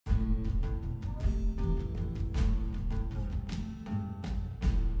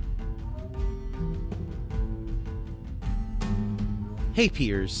Hey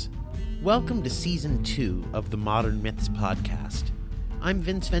peers, welcome to Season 2 of the Modern Myths podcast. I'm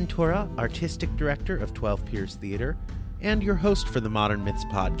Vince Ventura, Artistic Director of 12 Piers Theater, and your host for the Modern Myths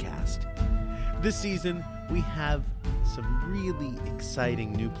podcast. This season, we have some really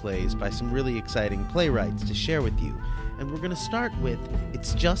exciting new plays by some really exciting playwrights to share with you, and we're going to start with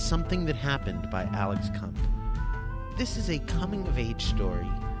It's Just Something That Happened by Alex Kump. This is a coming-of-age story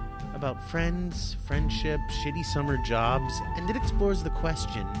about friends, friendship, shitty summer jobs, and it explores the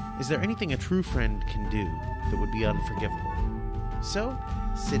question, is there anything a true friend can do that would be unforgivable? So,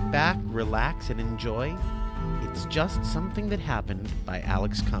 sit back, relax, and enjoy It's Just Something That Happened by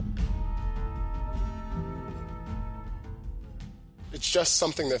Alex Kump. It's Just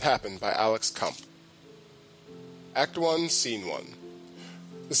Something That Happened by Alex Kump. Act 1, Scene 1.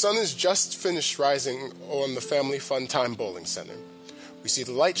 The sun is just finished rising on the Family Fun Time Bowling Center. We see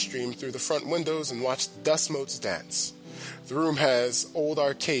the light stream through the front windows and watch the dust motes dance. The room has old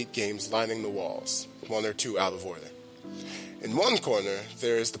arcade games lining the walls, one or two out of order. In one corner,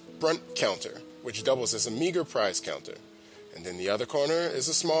 there is the brunt counter, which doubles as a meager prize counter, and in the other corner is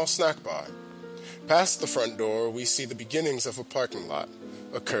a small snack bar. Past the front door, we see the beginnings of a parking lot,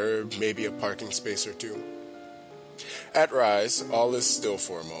 a curb, maybe a parking space or two. At Rise, all is still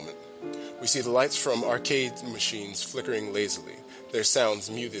for a moment. We see the lights from arcade machines flickering lazily, their sounds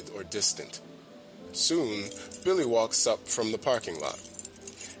muted or distant. Soon, Billy walks up from the parking lot.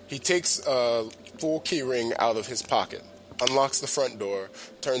 He takes a full key ring out of his pocket, unlocks the front door,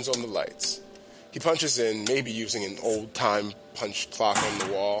 turns on the lights. He punches in, maybe using an old-time punch clock on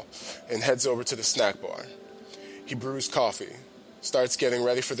the wall, and heads over to the snack bar. He brews coffee, starts getting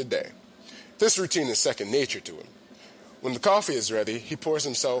ready for the day. This routine is second nature to him. When the coffee is ready, he pours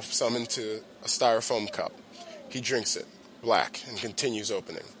himself some into a styrofoam cup. He drinks it, black, and continues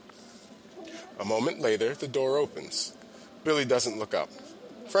opening. A moment later, the door opens. Billy doesn't look up.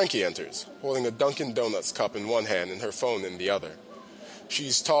 Frankie enters, holding a Dunkin' Donuts cup in one hand and her phone in the other.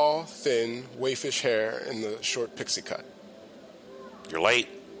 She's tall, thin, waifish hair, and the short pixie cut. You're late.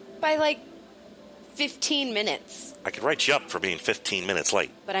 By 15 minutes. I could write you up for being 15 minutes late.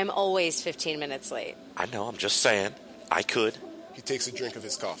 But I'm always 15 minutes late. I know, I'm just saying. I could. He takes a drink of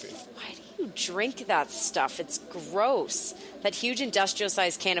his coffee. Why do you drink that stuff? It's gross. That huge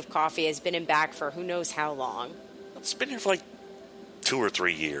industrial-sized can of coffee has been in back for who knows how long. It's been here for 2 or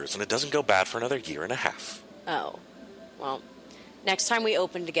 3 years, and it doesn't go bad for another year and a half. Oh. Well, next time we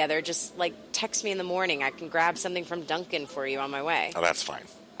open together, just, text me in the morning. I can grab something from Dunkin' for you on my way. Oh, that's fine.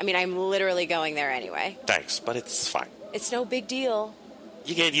 I mean, I'm literally going there anyway. Thanks, but it's fine. It's no big deal.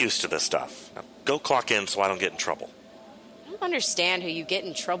 You get used to this stuff. Now, go clock in so I don't get in trouble. I don't understand who you get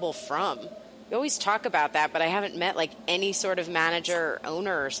in trouble from. You always talk about that, but I haven't met, any sort of manager or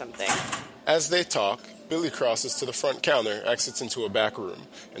owner or something. As they talk, Billy crosses to the front counter, exits into a back room,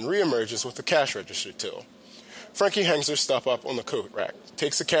 and reemerges with the cash register till. Frankie hangs her stuff up on the coat rack,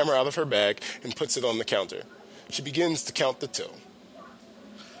 takes the camera out of her bag, and puts it on the counter. She begins to count the till.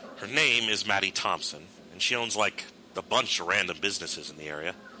 Her name is Maddie Thompson, and she owns, a bunch of random businesses in the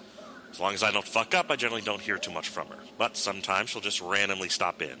area. As long as I don't fuck up, I generally don't hear too much from her. But sometimes she'll just randomly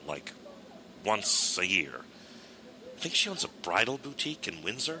stop in, once a year. I think she owns a bridal boutique in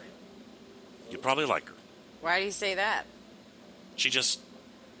Windsor. You'd probably like her. Why do you say that? She just...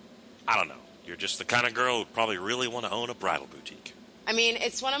 I don't know. You're just the kind of girl who'd probably really want to own a bridal boutique. I mean,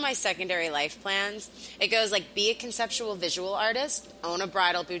 it's one of my secondary life plans. It goes be a conceptual visual artist, own a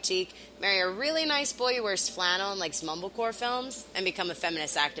bridal boutique, marry a really nice boy who wears flannel and likes mumblecore films, and become a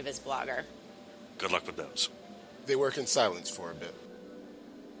feminist activist blogger. Good luck with those. They work in silence for a bit.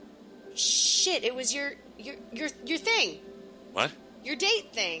 Shit, it was your thing. What? Your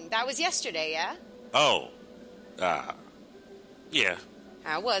date thing. That was yesterday, yeah? Oh. Yeah.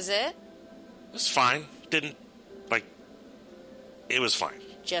 How was it? It was fine. Didn't, it was fine.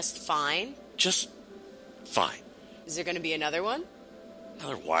 Just fine? Just fine. Is there going to be another one?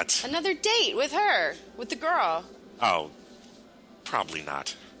 Another what? Another date with her. With the girl. Oh, probably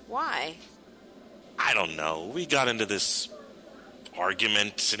not. Why? I don't know. We got into this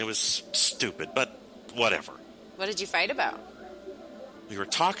argument, and it was stupid, but whatever. What did you fight about? We were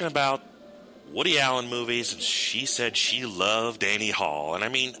talking about Woody Allen movies, and she said she loved Annie Hall. And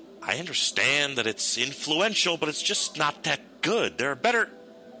I understand that it's influential, but it's just not that good. There are better...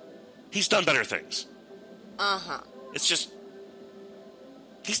 He's done better things. Uh-huh. It's just...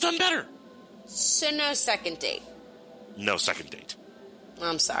 He's done better. So no second date? No second date.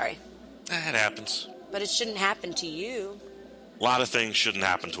 I'm sorry. It happens. But it shouldn't happen to you. A lot of things shouldn't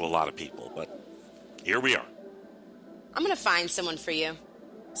happen to a lot of people, but here we are. I'm going to find someone for you.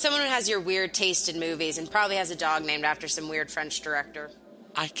 Someone who has your weird taste in movies and probably has a dog named after some weird French director.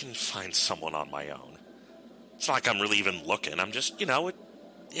 I can find someone on my own. It's not like I'm really even looking. I'm just, it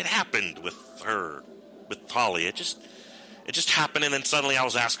happened with her, with Holly. It just happened, and then suddenly I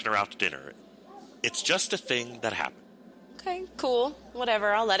was asking her out to dinner. It's just a thing that happened. Okay, cool.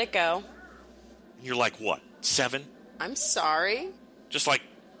 Whatever, I'll let it go. You're like, what, 7? I'm sorry. Just like,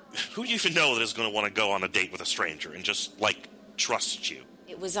 who do you even know that is going to want to go on a date with a stranger and just, trust you?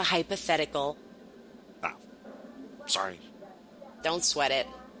 It was a hypothetical. Oh, sorry. Don't sweat it.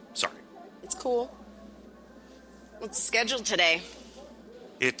 Sorry. It's cool. What's scheduled today?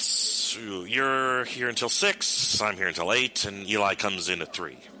 You're here until 6, I'm here until 8, and Eli comes in at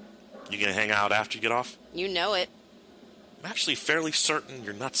 3. You gonna hang out after you get off? You know it. I'm actually fairly certain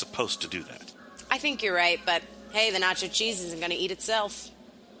you're not supposed to do that. I think you're right, but hey, the nacho cheese isn't gonna eat itself.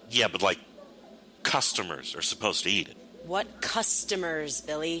 Yeah, but customers are supposed to eat it. What customers,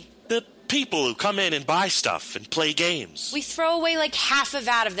 Billy? The people who come in and buy stuff and play games. We throw away half a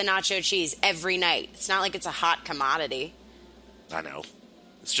vat of the nacho cheese every night. It's not like it's a hot commodity. I know.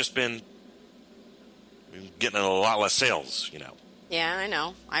 It's just been getting a lot less sales, Yeah, I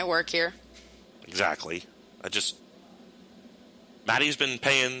know. I work here. Exactly. Maddie's been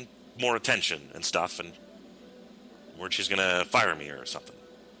paying more attention and stuff, and worried she's gonna fire me or something.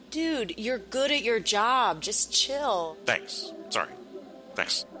 Dude, you're good at your job. Just chill. Thanks. Sorry.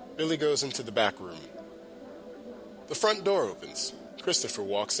 Thanks. Billy goes into the back room. The front door opens. Christopher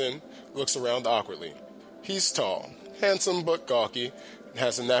walks in, looks around awkwardly. He's tall, handsome but gawky, and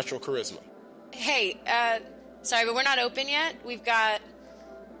has a natural charisma. Hey, sorry, but we're not open yet. We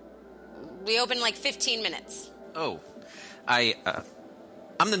open in 15 minutes. Oh, I'm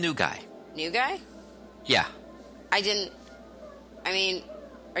the new guy. New guy? Yeah.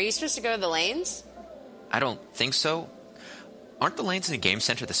 Are you supposed to go to the lanes? I don't think so. Aren't the lanes in the game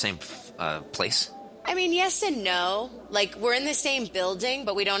center the same place? Yes and no. We're in the same building,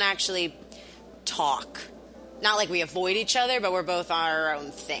 but we don't actually talk. Not like we avoid each other, but we're both on our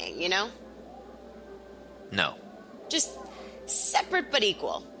own thing, No. Just separate but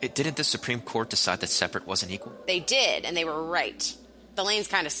equal. Didn't the Supreme Court decide that separate wasn't equal? They did, and they were right. The lanes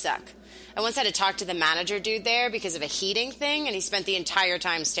kind of suck. I once had to talk to the manager dude there because of a heating thing, and he spent the entire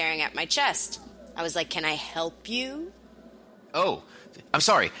time staring at my chest. I was like, can I help you? Oh, I'm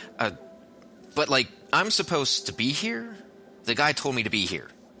sorry. But I'm supposed to be here? The guy told me to be here.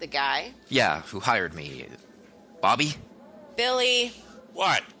 The guy? Yeah, who hired me. Bobby? Billy.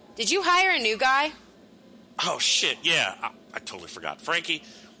 What? Did you hire a new guy? Oh, shit, yeah. I totally forgot. Frankie,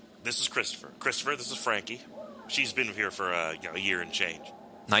 this is Christopher. Christopher, this is Frankie. She's been here for a year and change.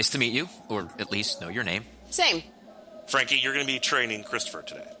 Nice to meet you, or at least know your name. Same. Frankie, you're going to be training Christopher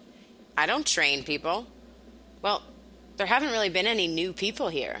today. I don't train people. Well, there haven't really been any new people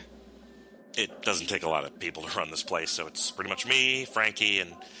here. It doesn't take a lot of people to run this place, so it's pretty much me, Frankie,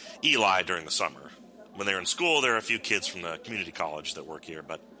 and Eli during the summer. When they're in school, there are a few kids from the community college that work here,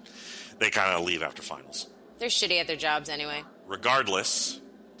 but they kind of leave after finals. They're shitty at their jobs anyway. Regardless,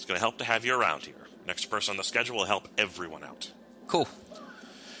 it's going to help to have you around here. Next person on the schedule will help everyone out. Cool.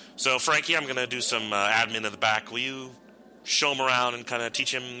 So, Frankie, I'm going to do some admin in the back. Will you show him around and kind of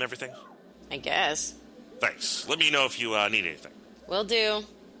teach him everything? I guess. Thanks. Let me know if you need anything. Will do.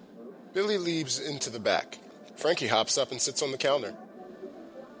 Billy leaves into the back. Frankie hops up and sits on the counter.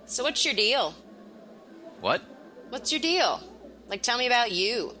 So what's your deal? What? What's your deal? Tell me about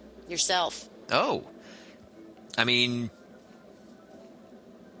you. Yourself. Oh. I'm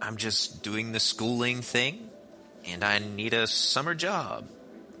just doing the schooling thing, and I need a summer job.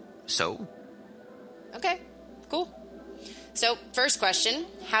 So? Okay, cool. So, first question,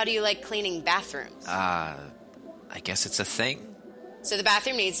 how do you like cleaning bathrooms? I guess it's a thing. So the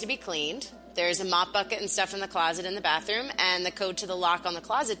bathroom needs to be cleaned. There's a mop bucket and stuff in the closet in the bathroom, and the code to the lock on the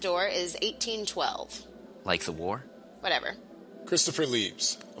closet door is 1812. Like the war? Whatever. Christopher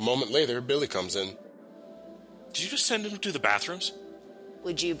leaves. A moment later, Billy comes in. Did you just send him to the bathrooms?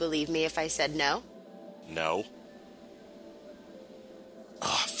 Would you believe me if I said no? No.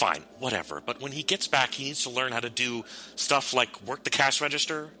 Fine, whatever. But when he gets back, he needs to learn how to do stuff like work the cash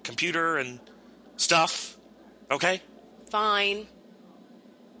register, computer, and stuff. Okay? Fine.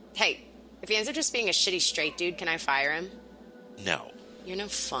 Hey, if he ends up just being a shitty straight dude, can I fire him? No. You're no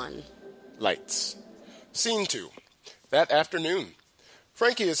fun. Lights. Scene 2. That afternoon.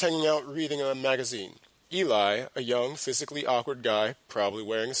 Frankie is hanging out reading a magazine. Eli, a young, physically awkward guy, probably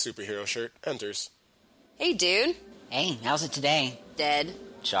wearing a superhero shirt, enters. Hey, dude. Hey, how's it today? Dead.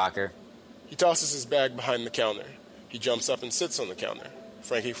 Shocker. He tosses his bag behind the counter. He jumps up and sits on the counter.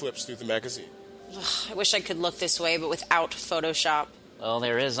 Frankie flips through the magazine. Ugh, I wish I could look this way, but without Photoshop. Well,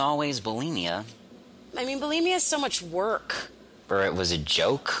 there is always bulimia. I mean, bulimia is so much work. Or it was a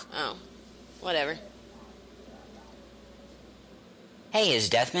joke. Oh, whatever. Hey, is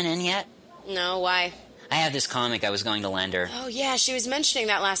Deathman in yet? No, why? I have this comic I was going to lend her. Oh, yeah, she was mentioning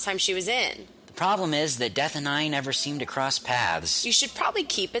that last time she was in. The problem is that Death and I never seem to cross paths. You should probably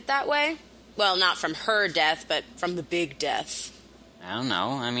keep it that way. Well, not from her death, but from the big death. I don't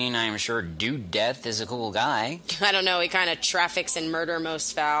know. I mean, I'm sure Dude Death is a cool guy. I don't know, he kind of traffics in murder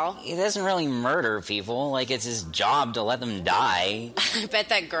most foul. He doesn't really murder people. Like, it's his job to let them die. I bet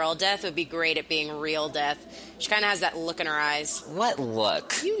that girl Death would be great at being real Death. She kind of has that look in her eyes. What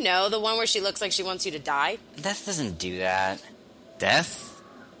look? You know, the one where she looks like she wants you to die. Death doesn't do that. Death?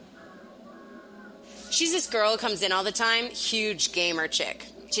 She's this girl who comes in all the time, huge gamer chick.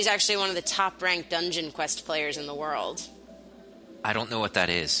 She's actually one of the top-ranked Dungeon Quest players in the world. I don't know what that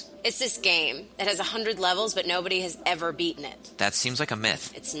is. It's this game. It has 100 levels, but nobody has ever beaten it. That seems like a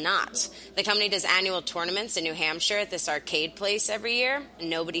myth. It's not. The company does annual tournaments in New Hampshire at this arcade place every year,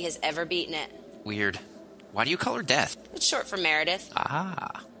 and nobody has ever beaten it. Weird. Why do you call her Death? It's short for Meredith.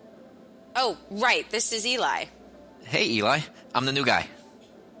 Ah. Oh, right. This is Eli. Hey, Eli. I'm the new guy.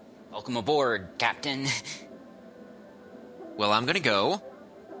 Welcome aboard, Captain. Well, I'm gonna go.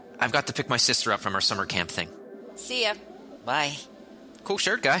 I've got to pick my sister up from our summer camp thing. See ya. Bye. Cool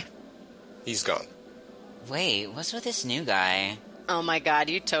shirt, guy. He's gone. Wait, what's with this new guy? Oh my god,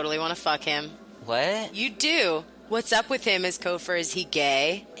 you totally want to fuck him. What? You do. What's up with him as Kofor? Is he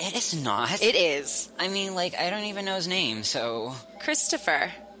gay? It is not. It is. I mean, like, I don't even know his name, so...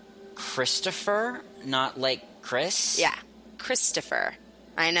 Christopher. Christopher? Not like Chris? Yeah, Christopher.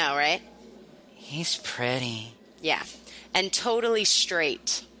 I know, right? He's pretty. Yeah, and totally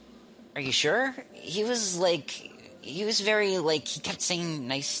straight. Are you sure? He was very, he kept saying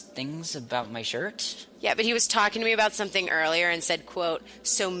nice things about my shirt. Yeah, but he was talking to me about something earlier and said, quote,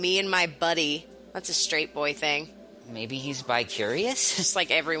 "So me and my buddy," that's a straight boy thing. Maybe he's bi-curious? Just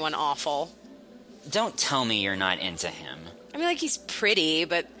like everyone awful. Don't tell me you're not into him. I mean, like, he's pretty,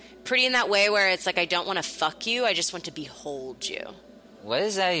 but pretty in that way where it's like, I don't want to fuck you, I just want to behold you. What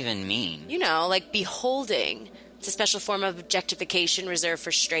does that even mean? You know, like beholding. It's a special form of objectification reserved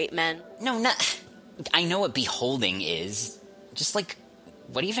for straight men. No, not... I know what beholding is. Just like,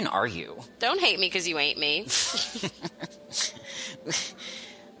 what even are you? Don't hate me because you ain't me.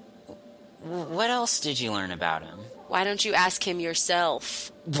 What else did you learn about him? Why don't you ask him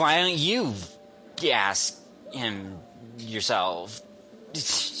yourself? Why don't you ask him yourself?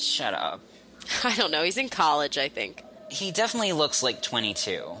 Shut up. I don't know, he's in college, I think. He definitely looks like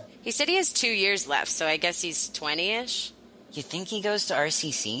 22. He said he has 2 years left, so I guess he's 20-ish. You think he goes to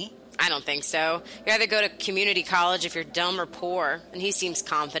RCC? I don't think so. You either go to community college if you're dumb or poor, and he seems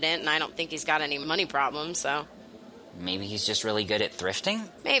confident, and I don't think he's got any money problems, so... Maybe he's just really good at thrifting?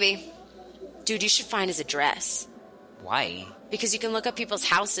 Maybe. Dude, you should find his address. Why? Because you can look up people's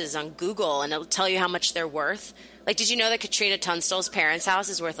houses on Google, and it'll tell you how much they're worth. Like, did you know that Katrina Tunstall's parents' house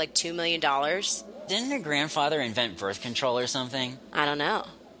is worth like $2 million? Didn't her grandfather invent birth control or something? I don't know.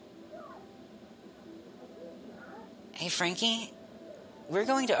 Hey, Frankie, we're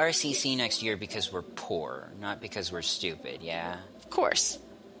going to RCC next year because we're poor, not because we're stupid, yeah? Of course.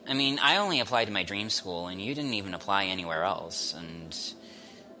 I mean, I only applied to my dream school, and you didn't even apply anywhere else, and...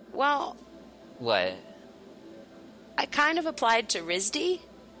 Well... What? I kind of applied to RISD.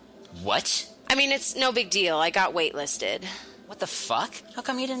 What? I mean, it's no big deal. I got waitlisted. What the fuck? How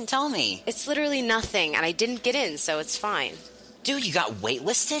come you didn't tell me? It's literally nothing, and I didn't get in, so it's fine. Dude, you got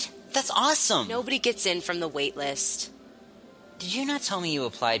waitlisted? That's awesome! Nobody gets in from the wait list. Did you not tell me you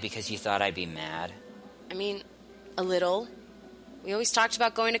applied because you thought I'd be mad? I mean, a little. We always talked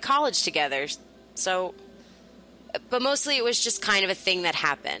about going to college together, so... But mostly it was just kind of a thing that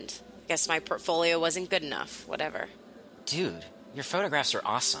happened. I guess my portfolio wasn't good enough, whatever. Dude, your photographs are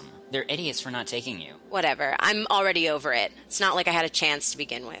awesome. They're idiots for not taking you. Whatever, I'm already over it. It's not like I had a chance to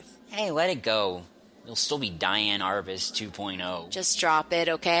begin with. Hey, let it go. You'll still be Diane Arbus 2.0. Just drop it,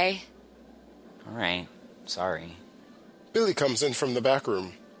 okay? Alright, sorry. Billy comes in from the back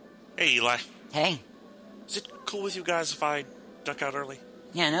room. Hey, Eli. Hey. Is it cool with you guys if I duck out early?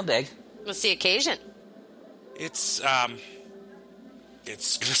 Yeah, no big. What's the occasion? It's gonna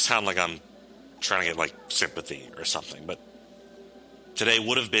sound like I'm trying to get, like, sympathy or something, but today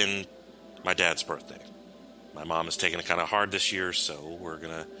would have been my dad's birthday. My mom is taking it kind of hard this year, so we're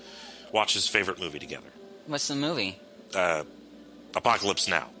gonna watch his favorite movie together. What's the movie? Apocalypse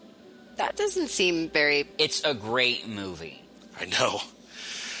Now. That doesn't seem very... It's a great movie. I know.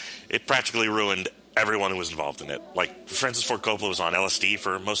 It practically ruined everyone who was involved in it. Like, Francis Ford Coppola was on LSD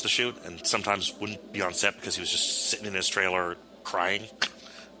for most of the shoot, and sometimes wouldn't be on set because he was just sitting in his trailer crying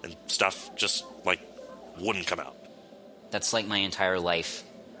and stuff just, wouldn't come out. That's like my entire life.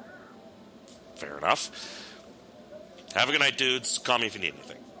 Fair enough. Have a good night, dudes. Call me if you need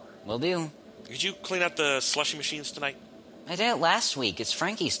anything. Will do. Did you clean out the slushy machines tonight? I did it last week. It's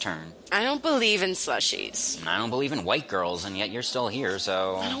Frankie's turn. I don't believe in slushies. And I don't believe in white girls, and yet you're still here,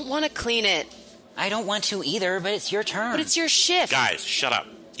 so... I don't want to clean it. I don't want to either, but it's your turn. But it's your shift. Guys, shut up.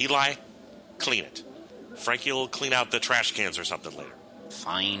 Eli, clean it. Frankie will clean out the trash cans or something later.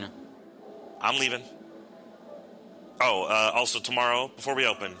 Fine. I'm leaving. Oh, also tomorrow, before we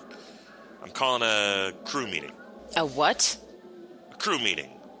open, I'm calling a crew meeting. A what? A crew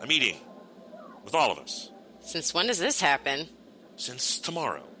meeting. A meeting. With all of us. Since when does this happen? Since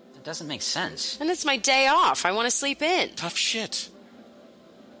tomorrow. It doesn't make sense. And it's my day off. I want to sleep in. Tough shit.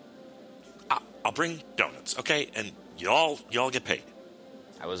 I'll bring donuts, okay? And y'all get paid.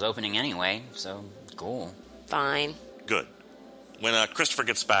 I was opening anyway, so cool. Fine. Good. When Christopher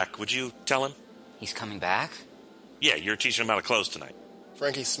gets back, would you tell him? He's coming back? Yeah, you're teaching him how to close tonight.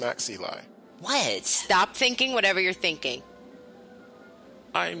 Frankie smacks Eli. What? Stop thinking whatever you're thinking.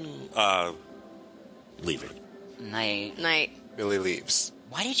 I'm, leaving. Night. Billy leaves.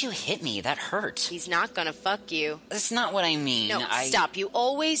 Why did you hit me? That hurt. He's not gonna fuck you. That's not what I mean. No, stop. You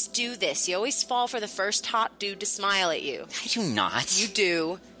always do this. You always fall for the first hot dude to smile at you. I do not. You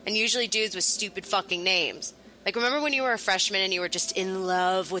do. And usually dudes with stupid fucking names. Like, remember when you were a freshman and you were just in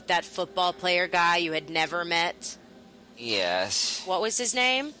love with that football player guy you had never met? Yes. What was his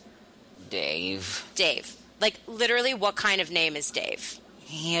name? Dave. Dave. Like, literally, what kind of name is Dave?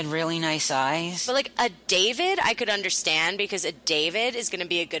 He had really nice eyes. But, like, a David, I could understand because a David is going to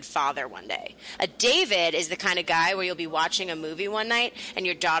be a good father one day. A David is the kind of guy where you'll be watching a movie one night and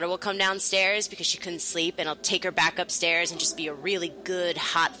your daughter will come downstairs because she couldn't sleep and he'll take her back upstairs and just be a really good,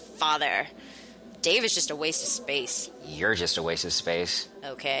 hot father. Dave is just a waste of space. You're just a waste of space.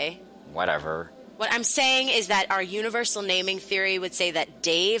 Okay. Whatever. What I'm saying is that our universal naming theory would say that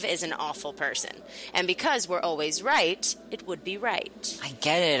Dave is an awful person. And because we're always right, it would be right. I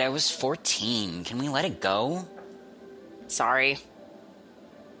get it. I was 14. Can we let it go? Sorry.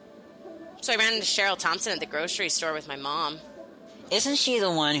 So I ran into Cheryl Thompson at the grocery store with my mom. Isn't she the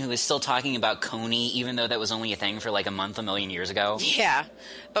one who is still talking about Coney, even though that was only a thing for like a month a million years ago? Yeah.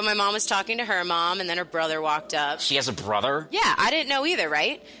 But my mom was talking to her mom, and then her brother walked up. She has a brother? Yeah, I didn't know either,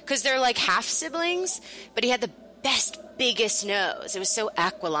 right? Because they're like half-siblings, but he had the best, biggest nose. It was so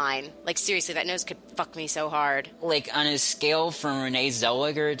aquiline. Like, seriously, that nose could fuck me so hard. Like, on a scale from Renee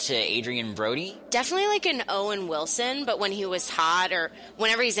Zellweger to Adrian Brody? Definitely like an Owen Wilson, but when he was hot, or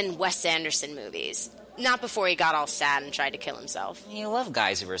whenever he's in Wes Anderson movies. Not before he got all sad and tried to kill himself. You love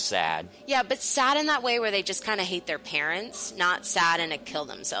guys who are sad. Yeah, but sad in that way where they just kind of hate their parents, not sad in a kill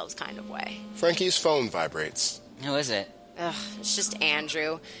themselves kind of way. Frankie's phone vibrates. Who is it? Ugh, it's just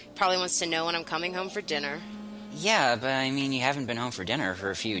Andrew. Probably wants to know when I'm coming home for dinner. Yeah, but I mean, you haven't been home for dinner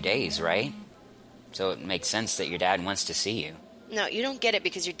for a few days, right? So it makes sense that your dad wants to see you. No, you don't get it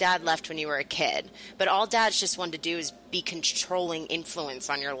because your dad left when you were a kid. But all dads just want to do is be controlling influence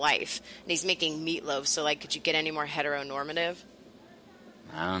on your life. And he's making meatloaf, so, like, could you get any more heteronormative?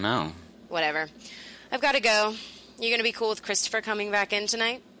 I don't know. Whatever. I've got to go. You going to be cool with Christopher coming back in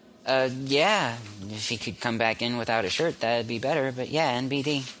tonight? Yeah. If he could come back in without a shirt, that'd be better. But yeah,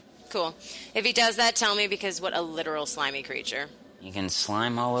 NBD. Cool. If he does that, tell me, because what a literal slimy creature. You can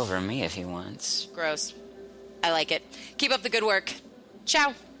slime all over me if he wants. Gross. I like it. Keep up the good work.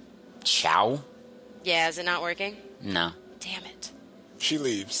 Ciao. Ciao? Yeah, is it not working? No. Damn it. She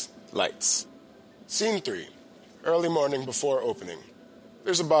leaves. Lights. Scene 3. Early morning before opening.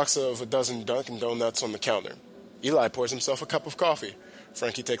 There's a box of a dozen Dunkin' Donuts on the counter. Eli pours himself a cup of coffee.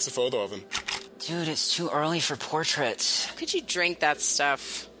 Frankie takes a photo of him. Dude, it's too early for portraits. How could you drink that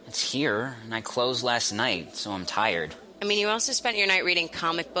stuff? It's here, and I closed last night, so I'm tired. I mean, you also spent your night reading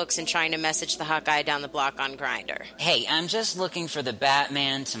comic books and trying to message the hot guy down the block on Grindr. Hey, I'm just looking for the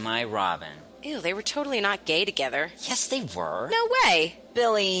Batman to my Robin. Ew, they were totally not gay together. Yes, they were. No way.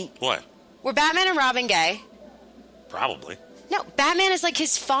 Billy. What? Were Batman and Robin gay? Probably. No, Batman is like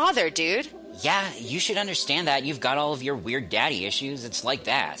his father, dude. Yeah, you should understand that. You've got all of your weird daddy issues. It's like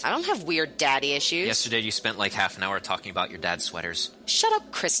that. I don't have weird daddy issues. Yesterday you spent like half an hour talking about your dad's sweaters. Shut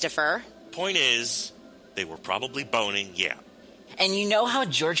up, Christopher. Point is, they were probably boning, yeah. And you know how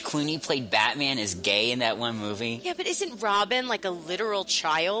George Clooney played Batman as gay in that one movie? Yeah, but isn't Robin like a literal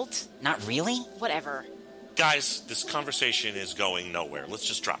child? Not really? Whatever. Guys, this conversation is going nowhere. Let's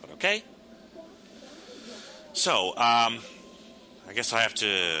just drop it, okay? So, I guess I have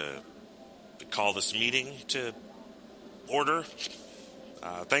to call this meeting to order.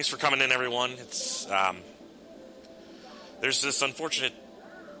 Thanks for coming in, everyone. It's there's this unfortunate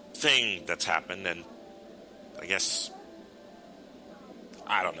thing that's happened, and I guess,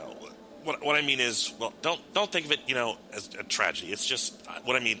 I don't know. What I mean is, well, don't think of it, as a tragedy. It's just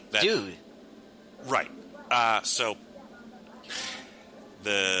what I mean. That, Dude. Right. So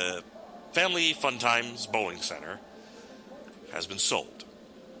the Family Fun Times Bowling Center has been sold.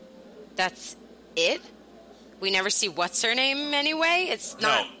 That's it? We never see what's her name anyway? It's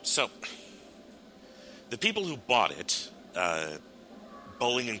not... No, so the people who bought it,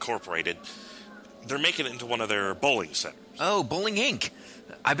 Bowling Incorporated, they're making it into one of their bowling centers. Oh, Bowling Inc.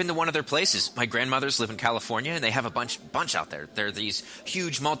 I've been to one of their places. My grandmothers live in California, and they have a bunch out there. They're these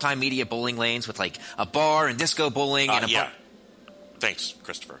huge multimedia bowling lanes with, like, a bar and disco bowling and a yeah. Thanks,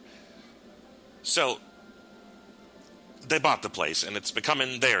 Christopher. So they bought the place, and it's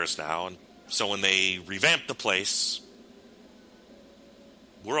becoming theirs now, and so when they revamp the place,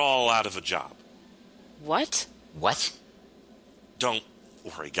 we're all out of a job. What? What? Don't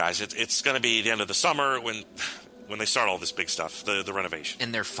worry, guys. It's going to be the end of the summer when they start all this big stuff, the renovation.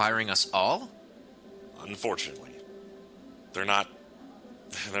 And they're firing us all? Unfortunately. They're not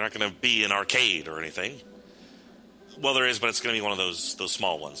going to be an arcade or anything. Well, there is, but it's going to be one of those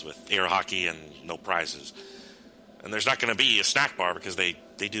small ones with air hockey and no prizes. And there's not going to be a snack bar because they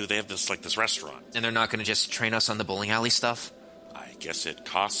have this restaurant. And they're not going to just train us on the bowling alley stuff? I guess it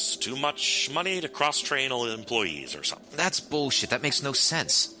costs too much money to cross-train all employees or something. That's bullshit. That makes no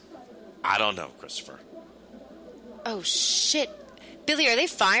sense. I don't know, Christopher. Oh, shit. Billy, are they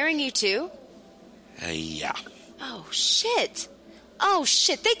firing you too? Yeah. Oh, shit. Oh,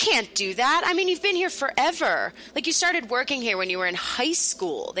 shit. They can't do that. I mean, you've been here forever. Like, you started working here when you were in high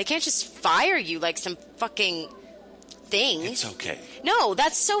school. They can't just fire you like some fucking thing. It's okay. No,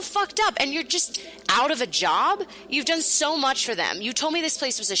 that's so fucked up. And you're just out of a job? You've done so much for them. You told me this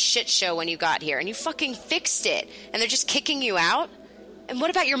place was a shit show when you got here, and you fucking fixed it. And they're just kicking you out? And what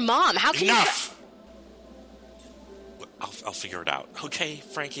about your mom? How can Enough! I'll figure it out. Okay,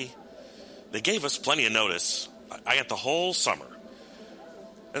 Frankie? They gave us plenty of notice. I got the whole summer.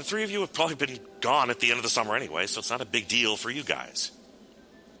 And 3 of you have probably been gone at the end of the summer anyway, so it's not a big deal for you guys.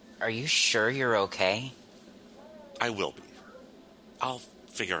 Are you sure you're okay? I will be. I'll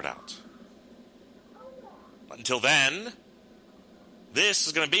figure it out. Until then, this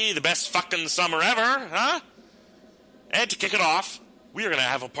is going to be the best fucking summer ever, huh? And to kick it off, we are going to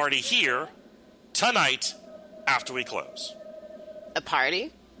have a party here tonight after we close. A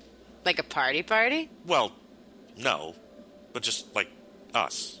party? Like a party? Well, no, but just like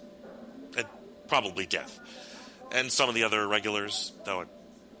us. And probably Death. And some of the other regulars, though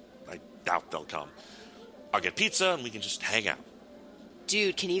I doubt they'll come. I'll get pizza and we can just hang out.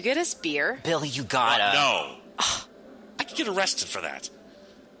 Dude, can you get us beer? Billy, you gotta... No. I could get arrested for that.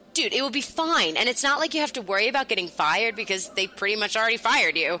 Dude, it will be fine. And it's not like you have to worry about getting fired because they pretty much already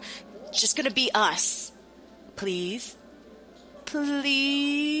fired you. It's just gonna be us. Please?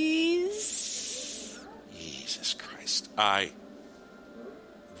 Please? Jesus Christ. I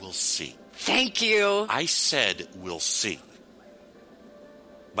will see. Thank you. I said we'll see.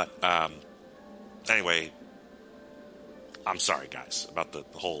 But, anyway, I'm sorry, guys, about the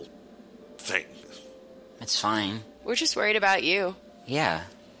whole thing. It's fine. We're just worried about you. Yeah.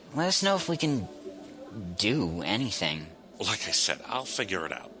 Let us know if we can do anything. Like I said, I'll figure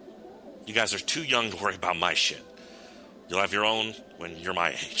it out. You guys are too young to worry about my shit. You'll have your own when you're my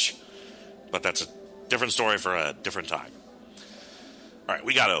age. But that's a different story for a different time. All right,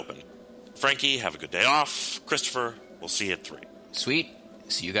 we gotta open. Frankie, have a good day off. Christopher, we'll see you at 3. Sweet.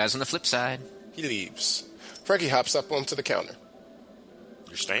 See you guys on the flip side. He leaves. Frankie hops up onto the counter.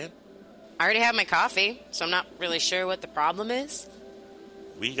 You're staying? I already have my coffee, so I'm not really sure what the problem is.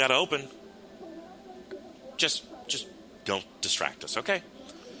 We gotta open. Just don't distract us, okay?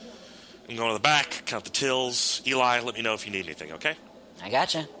 I'm going to the back, count the tills. Eli, let me know if you need anything, okay? I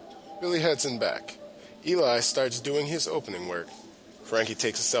gotcha. Billy heads in back. Eli starts doing his opening work. Frankie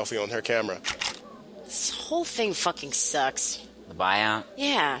takes a selfie on her camera. This whole thing fucking sucks. The buyout?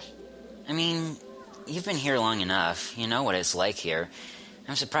 Yeah. I mean, you've been here long enough. You know what it's like here.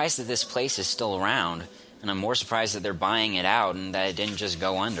 I'm surprised that this place is still around, and I'm more surprised that they're buying it out and that it didn't just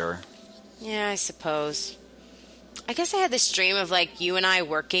go under. Yeah, I suppose. I guess I had this dream of, like, you and I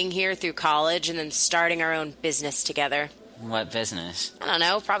working here through college and then starting our own business together. What business? I don't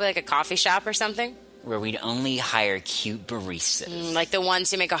know, probably like a coffee shop or something. Where we'd only hire cute Like the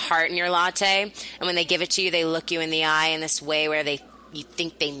ones who make a heart in your latte, and when they give it to you, they look you in the eye in this way where they you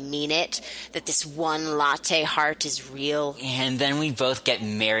think they mean it? That this one latte heart is real? And then we both get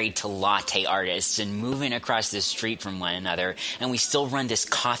married to latte artists and moving across the street from one another, and we still run this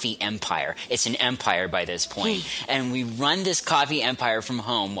coffee empire. It's an empire by this point. And we run this coffee empire from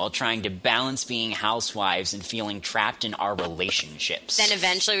home while trying to balance being housewives and feeling trapped in our relationships. Then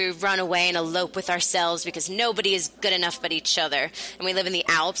eventually we run away and elope with ourselves because nobody is good enough but each other. And we live in the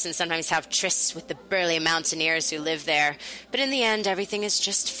Alps and sometimes have trysts with the burly mountaineers who live there. But in the end, everything is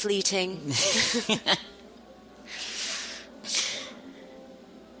just fleeting.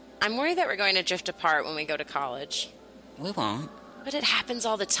 I'm worried that we're going to drift apart when we go to college. We won't. But it happens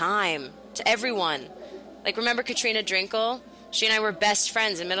all the time. To everyone. Like, remember Katrina Drinkle? She and I were best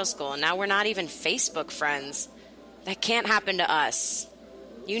friends in middle school, and now we're not even Facebook friends. That can't happen to us.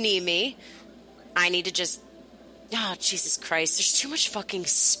 You need me. I need to just... Oh, Jesus Christ. There's too much fucking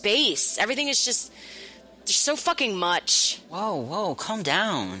space. Everything is just... There's so fucking much. Whoa, calm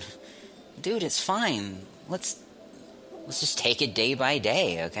down. Dude, it's fine. Let's just take it day by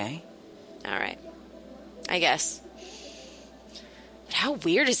day, okay? All right. I guess. But how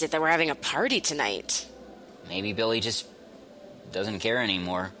weird is it that we're having a party tonight? Maybe Billy just doesn't care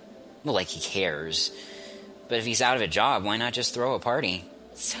anymore. Well, like, he cares. But if he's out of a job, why not just throw a party?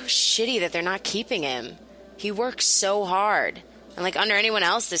 It's so shitty that they're not keeping him. He works so hard. And like under anyone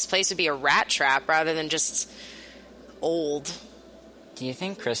else, this place would be a rat trap rather than just old. Do you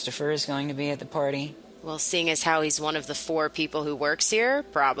think Christopher is going to be at the party? Well, seeing as how he's one of the 4 people who works here,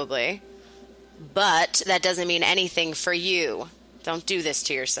 probably. But that doesn't mean anything for you. Don't do this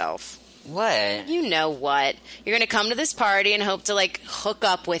to yourself. What? You know what. You're going to come to this party and hope to, like, hook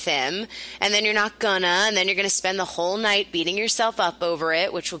up with him. And then you're not gonna. And then you're going to spend the whole night beating yourself up over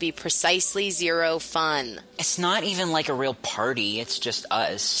it, which will be precisely 0 fun. It's not even like a real party. It's just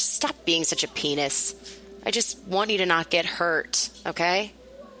us. Stop being such a penis. I just want you to not get hurt, okay?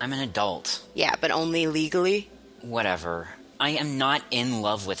 I'm an adult. Yeah, but only legally? Whatever. I am not in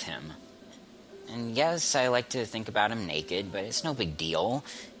love with him. And yes, I like to think about him naked, but it's no big deal.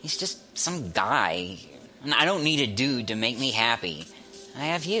 He's just some guy. And I don't need a dude to make me happy. I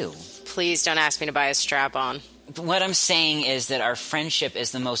have you. Please don't ask me to buy a strap-on. What I'm saying is that our friendship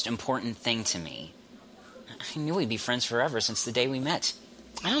is the most important thing to me. I knew we'd be friends forever since the day we met.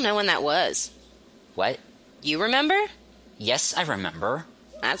 I don't know when that was. What? You remember? Yes, I remember.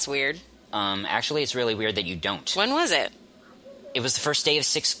 That's weird. Actually, it's really weird that you don't. When was it? It was the first day of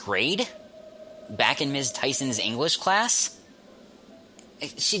 6th grade. Back in Ms. Tyson's English class.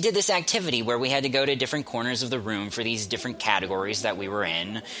 She did this activity where we had to go to different corners of the room for these different categories that we were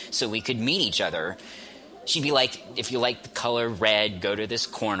in so we could meet each other. She'd be like, if you like the color red, go to this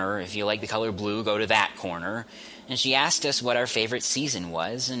corner. If you like the color blue, go to that corner. And she asked us what our favorite season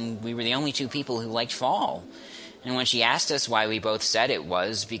was, and we were the only 2 people who liked fall. And when she asked us why we both said it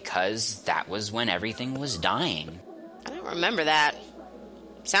was because that was when everything was dying. I don't remember that.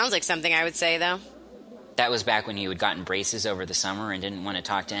 Sounds like something I would say, though. That was back when you had gotten braces over the summer and didn't want to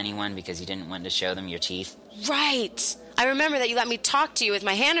talk to anyone because you didn't want to show them your teeth. Right. I remember that you let me talk to you with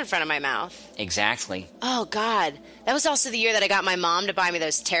my hand in front of my mouth. Exactly. Oh, God. That was also the year that I got my mom to buy me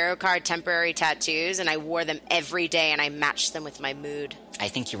those tarot card temporary tattoos, and I wore them every day, and I matched them with my mood. I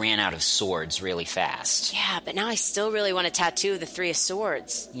think you ran out of swords really fast. Yeah, but now I still really want a tattoo of the 3 of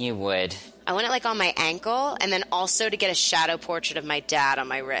Swords. You would. I want it, like, on my ankle, and then also to get a shadow portrait of my dad on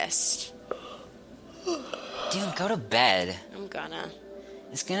my wrist. Dude, go to bed. I'm gonna.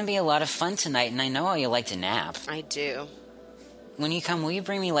 It's gonna be a lot of fun tonight, and I know how you like to nap. I do. When you come, will you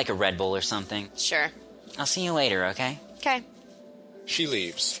bring me, like, a Red Bull or something? Sure. I'll see you later, okay? Okay. She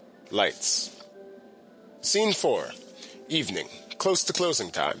leaves. Lights. Scene 4. Evening. Close to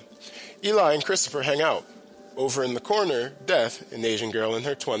closing time. Eli and Christopher hang out. Over in the corner, Death, an Asian girl in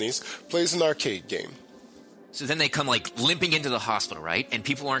her 20s, plays an arcade game. So then they come, like, limping into the hospital, right? And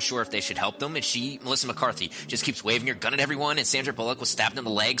people aren't sure if they should help them. And Melissa McCarthy, just keeps waving her gun at everyone. And Sandra Bullock was stabbed in the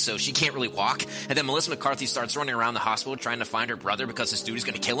leg, so she can't really walk. And then Melissa McCarthy starts running around the hospital trying to find her brother because this dude is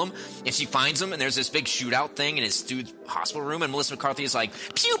going to kill him. And she finds him, and there's this big shootout thing in this dude's hospital room. And Melissa McCarthy is like,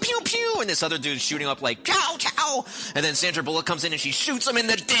 pew, pew, pew. And this other dude's shooting up like, chow, chow. And then Sandra Bullock comes in, and she shoots him in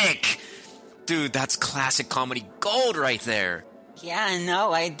the dick. Dude, that's classic comedy gold right there. Yeah,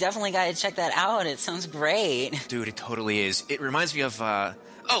 no, I definitely gotta check that out. It sounds great. Dude, it totally is. It reminds me of,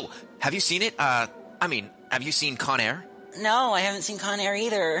 oh, have you seen it? Have you seen Con Air? No, I haven't seen Con Air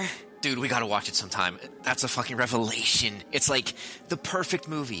either. Dude, we gotta watch it sometime. That's a fucking revelation. It's like the perfect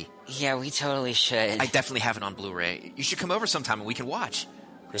movie. Yeah, we totally should. I definitely have it on Blu-ray. You should come over sometime and we can watch.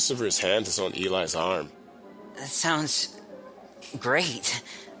 Christopher's hand is on Eli's arm. That sounds great.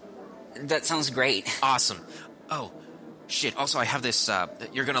 That sounds great. Awesome. Oh, Shit, also I have this,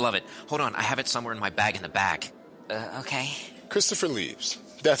 you're gonna love it. Hold on, I have it somewhere in my bag in the back. Okay. Christopher leaves.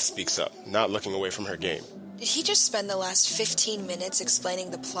 Death speaks up, not looking away from her game. Did he just spend the last 15 minutes explaining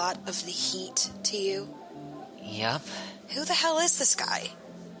the plot of The Heat to you? Yup. Who the hell is this guy?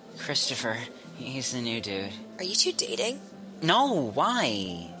 Christopher. He's the new dude. Are you two dating? No,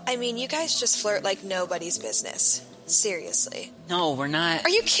 why? I mean, you guys just flirt like nobody's business. Seriously. No, we're not. Are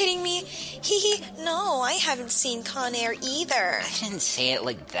you kidding me? No, I haven't seen Con Air either. I didn't say it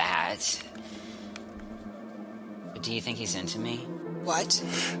like that. But do you think he's into me? What?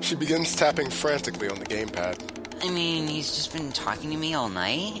 She begins tapping frantically on the gamepad. I mean, he's just been talking to me all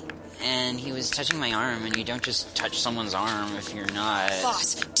night, and he was touching my arm, and you don't just touch someone's arm if you're not...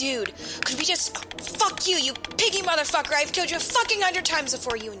 Boss, dude, could we just... fuck you, you piggy motherfucker! I've killed you 100 times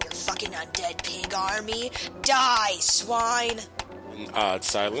before, you and your fucking undead pig army. Die, swine! An odd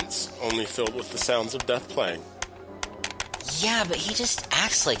silence, only filled with the sounds of death playing. Yeah, but he just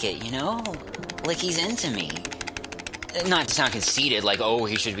acts like it, you know? Like he's into me. Not to sound conceited, like, oh,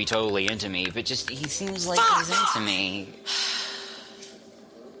 he should be totally into me, but just, he seems like he's into me.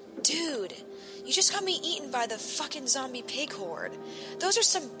 Dude, you just got me eaten by the fucking zombie pig horde. Those are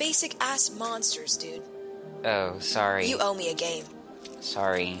some basic-ass monsters, dude. Oh, sorry. You owe me a game.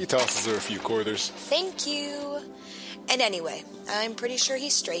 Sorry. He tosses her a few quarters. Thank you. And anyway, I'm pretty sure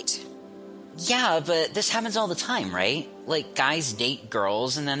he's straight. Yeah, but this happens all the time, right? Like, guys date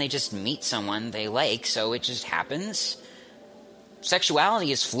girls, and then they just meet someone they like, so it just happens.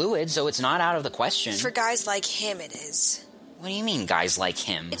 Sexuality is fluid, so it's not out of the question. For guys like him, it is. What do you mean, guys like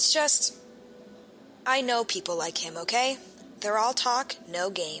him? It's just... I know people like him, okay? They're all talk,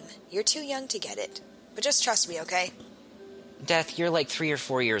 no game. You're too young to get it. But just trust me, okay? Death, you're like 3 or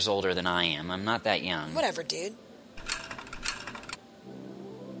 4 years older than I am. I'm not that young. Whatever, dude.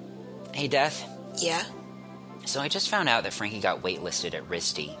 Hey, Death. Yeah? So I just found out that Frankie got waitlisted at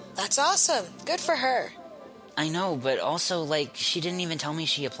RISD. That's awesome. Good for her. I know, but also, like, she didn't even tell me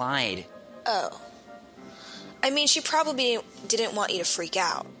she applied. Oh. I mean, she probably didn't want you to freak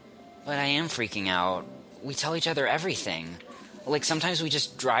out. But I am freaking out. We tell each other everything. Like, sometimes we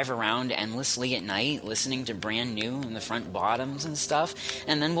just drive around endlessly at night, listening to Brand New and the Front Bottoms and stuff,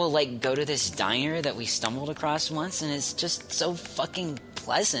 and then we'll, like, go to this diner that we stumbled across once, and it's just so fucking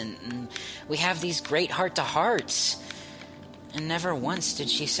pleasant, and we have these great heart-to-hearts. And never once did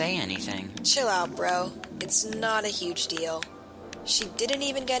she say anything. Chill out, bro. It's not a huge deal. She didn't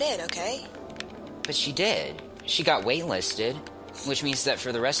even get in, okay? But she did. She got waitlisted, which means that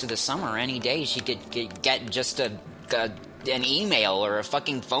for the rest of the summer, any day, she could get just an email or a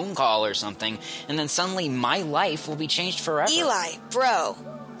fucking phone call or something, and then suddenly my life will be changed forever. Eli, bro,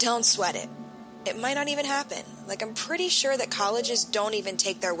 don't sweat it. It might not even happen. Like, I'm pretty sure that colleges don't even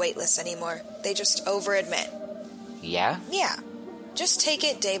take their wait lists anymore. They just over-admit. Yeah? Yeah. Just take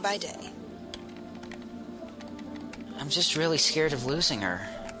it day by day. I'm just really scared of losing her.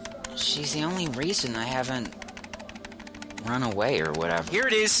 She's the only reason I haven't run away or whatever. Here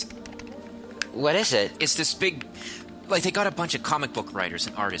it is. What is it? It's this big... Like, they got a bunch of comic book writers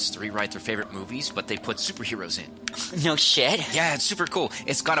and artists to rewrite their favorite movies, but they put superheroes in. No shit? Yeah, it's super cool.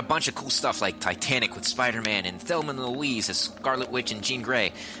 It's got a bunch of cool stuff like Titanic with Spider-Man and Thelma and Louise as Scarlet Witch and Jean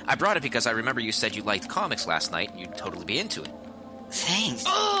Grey. I brought it because I remember you said you liked comics last night and you'd totally be into it. Thanks.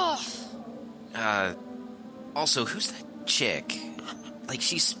 Also, who's that chick? Like,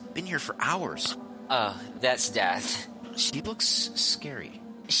 she's been here for hours. Oh, that's Death. She looks scary.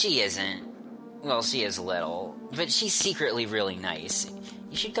 She isn't. Well, she is little, but she's secretly really nice.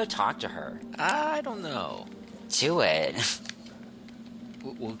 You should go talk to her. I don't know. Do it.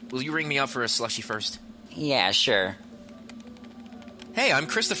 Will you ring me up for a slushie first? Yeah, sure. Hey, I'm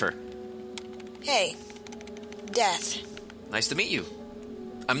Christopher. Hey, Death. Nice to meet you.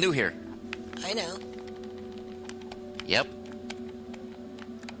 I'm new here. I know. Yep.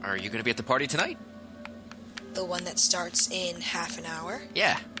 Are you going to be at the party tonight? The one that starts in half an hour?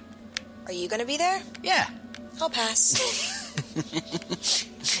 Yeah. Are you gonna be there? Yeah. I'll pass.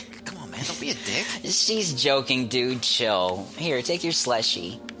 Come on, man. Don't be a dick. She's joking, dude. Chill. Here, take your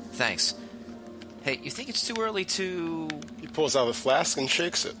slushie. Thanks. Hey, you think it's too early to... He pulls out a flask and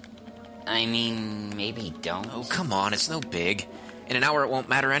shakes it. I mean, maybe don't. Oh, come on. It's no big. In an hour, it won't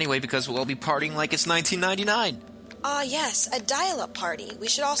matter anyway because we'll all be partying like it's 1999. Ah, yes, a dial-up party. We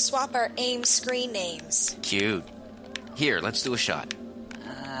should all swap our AIM screen names. Cute. Here, let's do a shot.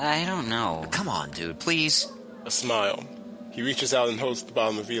 I don't know. Come on, dude, please. A smile. He reaches out and holds the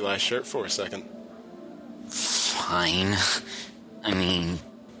bottom of Eli's shirt for a second. Fine. I mean,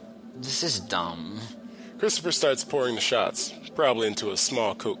 this is dumb. Christopher starts pouring the shots, probably into a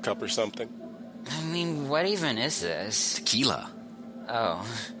small Coke cup or something. I mean, what even is this? Tequila. Oh.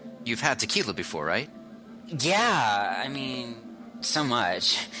 You've had tequila before, right? Yeah, I mean, so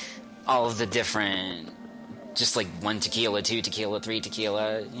much. All of the different... Just like 1 tequila, 2 tequila, 3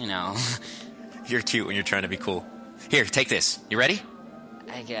 tequila, you know. You're cute when you're trying to be cool. Here, take this. You ready?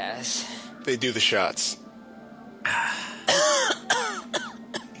 I guess. They do the shots.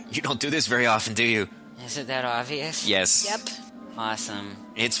 You don't do this very often, do you? Is it that obvious? Yes. Yep. Awesome.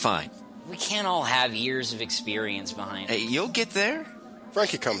 It's fine. We can't all have years of experience behind Hey, us. you'll get there.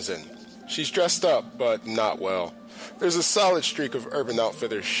 Frankie comes in. She's dressed up, but not well. There's a solid streak of Urban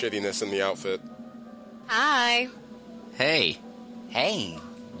Outfitters shittiness in the outfit. Hi. Hey. Hey,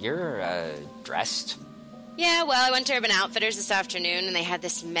 you're, dressed? Yeah, well, I went to Urban Outfitters this afternoon, and they had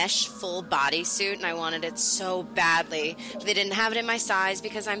this mesh full bodysuit, and I wanted it so badly. But they didn't have it in my size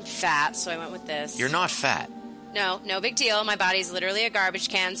because I'm fat, so I went with this. You're not fat. No big deal. My body's literally a garbage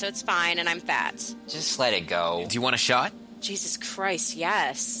can, so it's fine, and I'm fat. Just let it go. Do you want a shot? Jesus Christ,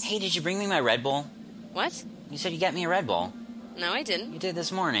 yes. Hey, did you bring me my Red Bull? What? You said you got me a Red Bull. No, I didn't. You did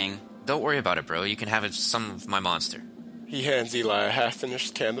this morning. Don't worry about it, bro. You can have some of my Monster. He hands Eli a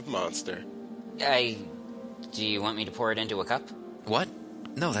half-finished can of Monster. Do you want me to pour it into a cup? What?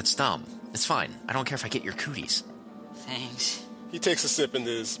 No, that's dumb. It's fine. I don't care if I get your cooties. Thanks. He takes a sip and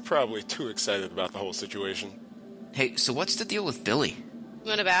is probably too excited about the whole situation. Hey, so what's the deal with Billy?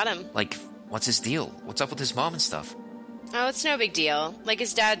 What about him? Like, what's his deal? What's up with his mom and stuff? Oh, it's no big deal. Like,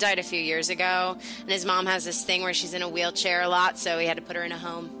 his dad died a few years ago, and his mom has this thing where she's in a wheelchair a lot, so he had to put her in a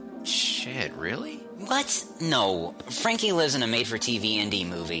home. Shit, really? What? No. Frankie lives in a made-for-TV indie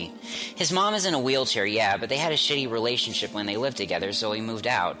movie. His mom is in a wheelchair, yeah, but they had a shitty relationship when they lived together, so he moved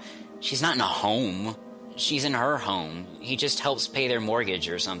out. She's not in a home. She's in her home. He just helps pay their mortgage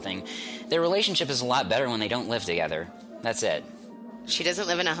or something. Their relationship is a lot better when they don't live together. That's it. She doesn't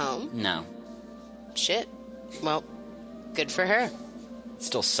live in a home? No. Shit. Well, good for her. It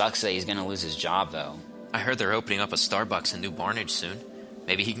still sucks that he's gonna lose his job, though. I heard they're opening up a Starbucks in New Barnage soon.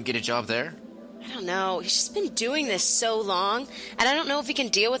 Maybe he can get a job there? I don't know. He's just been doing this so long, and I don't know if he can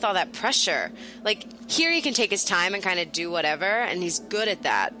deal with all that pressure. Like, here he can take his time and kind of do whatever, and he's good at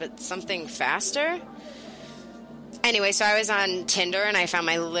that, but something faster? Anyway, so I was on Tinder, and I found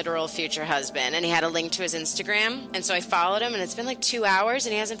my literal future husband, and he had a link to his Instagram, and so I followed him, and it's been like 2 hours,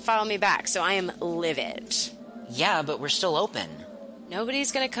 and he hasn't followed me back, so I am livid. Yeah, but we're still open.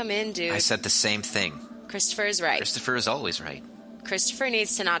 Nobody's gonna come in, dude. I said the same thing. Christopher is right. Christopher is always right. Christopher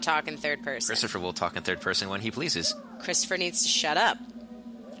needs to not talk in third person. Christopher will talk in third person when he pleases. Christopher needs to shut up.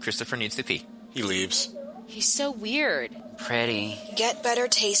 Christopher needs to pee. He leaves. He's so weird. Pretty. Get better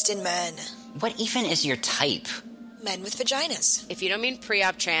taste in men. What even is your type? Men with vaginas. If you don't mean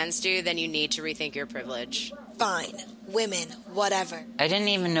pre-op trans dude, then you need to rethink your privilege. Fine. Women. Whatever. I didn't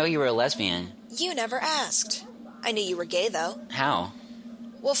even know you were a lesbian. You never asked. I knew you were gay, though. How?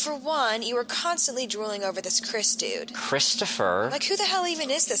 Well, for one, you were constantly drooling over this Chris dude. Christopher? Like, who the hell even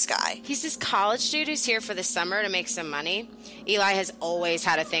is this guy? He's this college dude who's here for the summer to make some money. Eli has always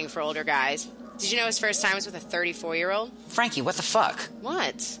had a thing for older guys. Did you know his first time was with a 34-year-old? Frankie, what the fuck?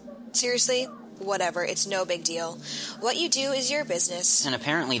 What? Seriously? Whatever, it's no big deal. What you do is your business. And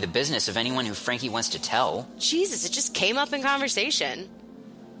apparently the business of anyone who Frankie wants to tell. Jesus, it just came up in conversation.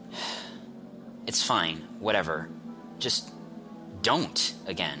 It's fine. Whatever. Just don't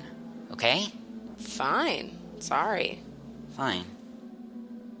again. Okay? Fine. Sorry. Fine.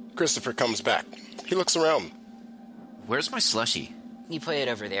 Christopher comes back. He looks around. Where's my slushie? You put it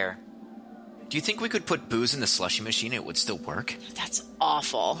over there. Do you think we could put booze in the slushie machine and it would still work? That's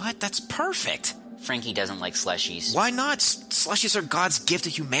awful. What? That's perfect. Frankie doesn't like slushies. Why not? Slushies are God's gift to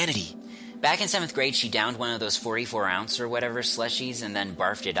humanity. Back in 7th grade, she downed one of those 44-ounce or whatever slushies and then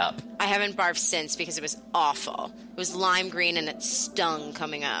barfed it up. I haven't barfed since because it was awful. It was lime green and it stung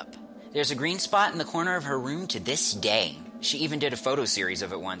coming up. There's a green spot in the corner of her room to this day. She even did a photo series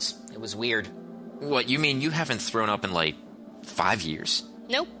of it once. It was weird. What, you mean you haven't thrown up in, 5 years?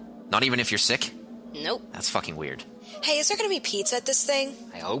 Nope. Not even if you're sick? Nope. That's fucking weird. Hey, is there gonna be pizza at this thing?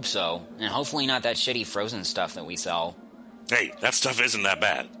 I hope so. And hopefully not that shitty frozen stuff that we sell. Hey, that stuff isn't that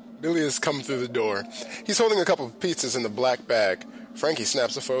bad. Billy has come through the door. He's holding a couple of pizzas in the black bag. Frankie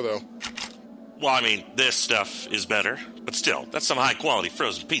snaps a photo. Well, I mean, this stuff is better, but still, that's some high-quality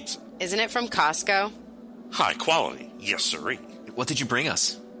frozen pizza. Isn't it from Costco? High quality, yes sirree. What did you bring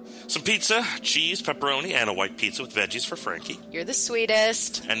us? Some pizza, cheese, pepperoni, and a white pizza with veggies for Frankie. You're the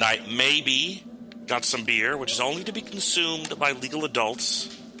sweetest. And I maybe got some beer, which is only to be consumed by legal adults.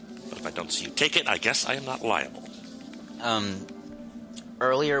 But if I don't see you take it, I guess I am not liable.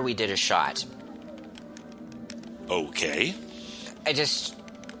 Earlier we did a shot. Okay.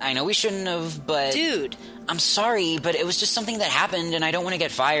 I know we shouldn't have, but... Dude. I'm sorry, but it was just something that happened, and I don't want to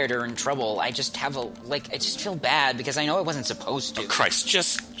get fired or in trouble. I just have I just feel bad, because I know I wasn't supposed to. Oh, Christ,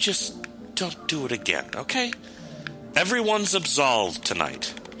 just don't do it again, okay? Everyone's absolved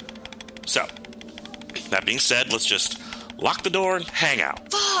tonight. So, that being said, let's just lock the door and hang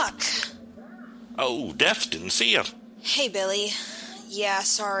out. Fuck! Oh, Def, didn't see you. Hey, Billy. Yeah,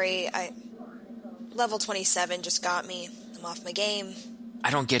 sorry. Level 27 just got me. I'm off my game. I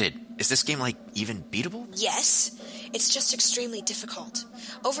don't get it. Is this game, even beatable? Yes. It's just extremely difficult.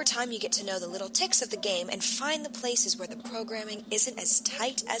 Over time, you get to know the little ticks of the game and find the places where the programming isn't as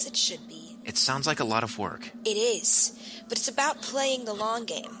tight as it should be. It sounds like a lot of work. It is. But it's about playing the long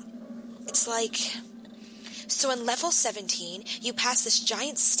game. It's like... So in level 17, you pass this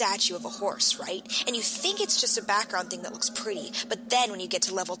giant statue of a horse, right? And you think it's just a background thing that looks pretty. But then when you get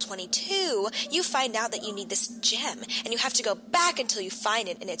to level 22, you find out that you need this gem. And you have to go back until you find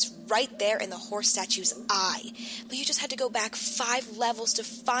it, and it's right there in the horse statue's eye. But you just had to go back 5 levels to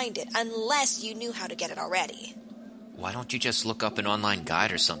find it, unless you knew how to get it already. Why don't you just look up an online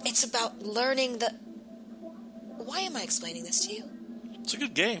guide or something? It's about learning the... Why am I explaining this to you? It's a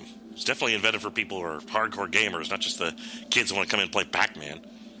good game. It's definitely invented for people who are hardcore gamers, not just the kids who want to come in and play Pac-Man.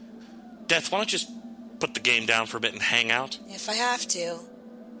 Death, why don't you just put the game down for a bit and hang out? If I have to.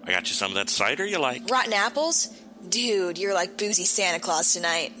 I got you some of that cider you like. Rotten apples? Dude, you're like boozy Santa Claus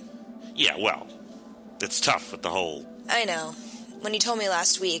tonight. Yeah, well, it's tough with the whole... I know. When you told me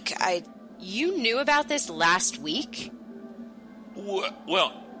last week, You knew about this last week?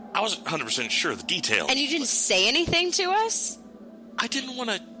 Well, I wasn't 100% sure of the details. And you didn't say anything to us? I didn't want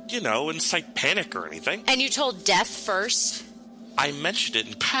to, incite panic or anything. And you told Death first? I mentioned it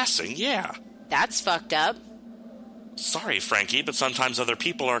in passing, yeah. That's fucked up. Sorry, Frankie, but sometimes other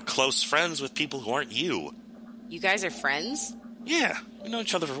people are close friends with people who aren't you. You guys are friends? Yeah, we know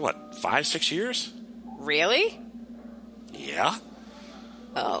each other for 5, 6 years? Really? Yeah.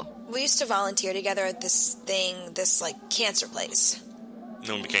 Oh. we used to volunteer together at this cancer place.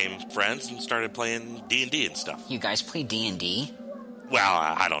 Then we became friends and started playing D&D and stuff. You guys play D&D? Well,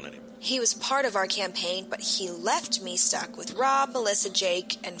 I don't anymore. He was part of our campaign, but he left me stuck with Rob, Melissa,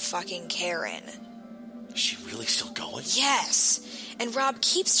 Jake, and fucking Karen. Is she really still going? Yes. And Rob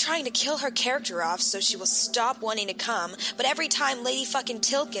keeps trying to kill her character off so she will stop wanting to come, but every time Lady fucking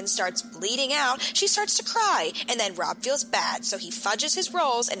Tilkin starts bleeding out, she starts to cry, and then Rob feels bad, so he fudges his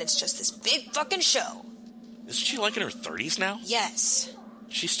roles, and it's just this big fucking show. Isn't she like in her 30s now? Yes.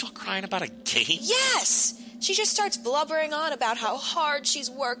 She's still crying about a game? Yes! She just starts blubbering on about how hard she's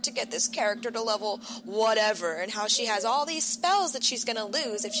worked to get this character to level whatever, and how she has all these spells that she's gonna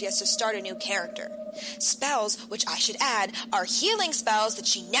lose if she has to start a new character. Spells, which I should add, are healing spells that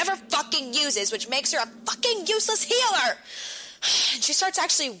she never fucking uses, which makes her a fucking useless healer! And she starts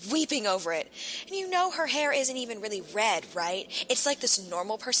actually weeping over it. And you know her hair isn't even really red, right? It's like this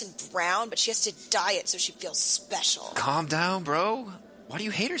normal person brown, but she has to dye it so she feels special. Calm down, bro. Why do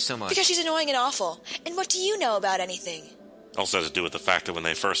you hate her so much? Because she's annoying and awful. And what do you know about anything? Also has to do with the fact that when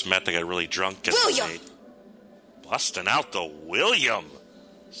they first met, they got really drunk. And William! Busting out the William.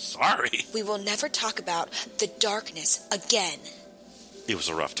 Sorry. We will never talk about the darkness again. It was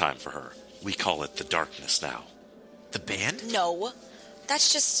a rough time for her. We call it the darkness now. The band? No.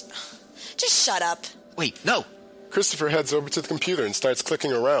 That's just shut up. Wait, no. Christopher heads over to the computer and starts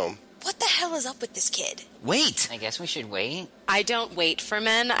clicking around. What the hell is up with this kid? Wait. I guess we should wait. I don't wait for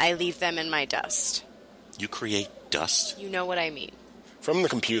men. I leave them in my dust. You create dust? You know what I mean. From the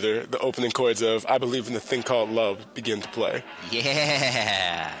computer, the opening chords of I Believe in a Thing Called Love begin to play.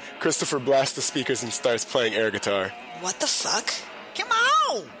 Yeah. Christopher blasts the speakers and starts playing air guitar. What the fuck? Come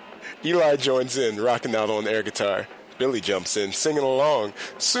on. Eli joins in, rocking out on air guitar. Billy jumps in, singing along.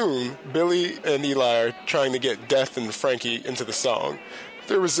 Soon, Billy and Eli are trying to get Death and Frankie into the song.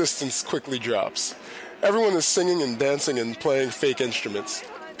 Their resistance quickly drops. Everyone is singing and dancing and playing fake instruments.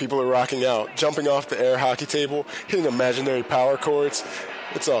 People are rocking out, jumping off the air hockey table, hitting imaginary power chords.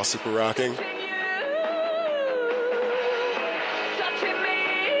 It's all super rocking.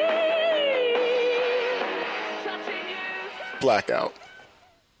 Blackout.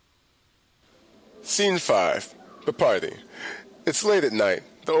 Scene 5. The party. It's late at night.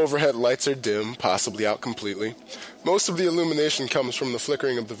 The overhead lights are dim, possibly out completely. Most of the illumination comes from the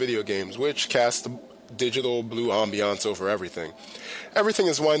flickering of the video games, which cast a digital blue ambiance over everything. Everything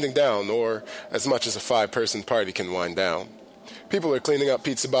is winding down, or as much as a 5-person party can wind down. People are cleaning up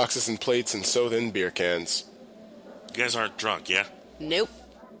pizza boxes and plates and soda and beer cans. You guys aren't drunk, yeah? Nope.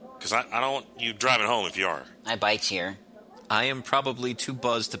 Because I don't want you driving home if you are. I biked here. I am probably too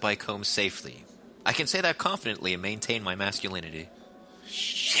buzzed to bike home safely. I can say that confidently and maintain my masculinity.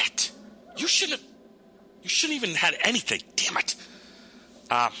 Shit. shouldn't even had anything. Damn it.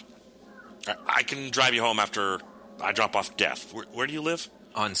 I can drive you home after I drop off Death. Where do you live?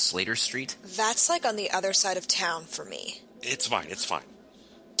 On Slater Street? That's like on the other side of town for me. It's fine.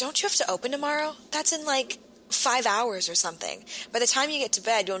 Don't you have to open tomorrow? That's in like 5 hours or something. By the time you get to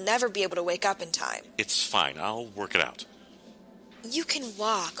bed, you'll never be able to wake up in time. It's fine. I'll work it out. You can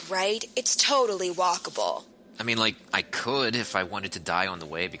walk, right? It's totally walkable. I mean, like, I could if I wanted to die on the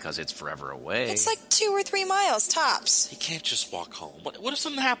way because it's forever away. It's like 2 or 3 miles, tops. He can't just walk home. What if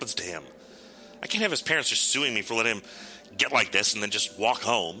something happens to him? I can't have his parents just suing me for letting him get like this and then just walk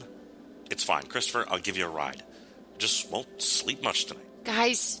home. It's fine. Christopher, I'll give you a ride. Just won't sleep much tonight.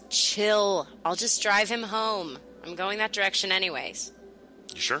 Guys, chill. I'll just drive him home. I'm going that direction anyways.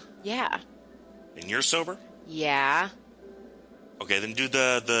 You sure? Yeah. And you're sober? Yeah. Okay, then do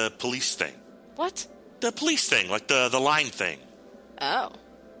the police thing. What? The police thing, like the line thing. Oh.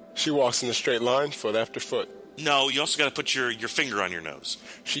 She walks in a straight line, foot after foot. No, you also got to put your finger on your nose.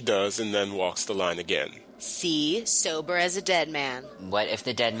 She does, and then walks the line again. See? Sober as a dead man. What if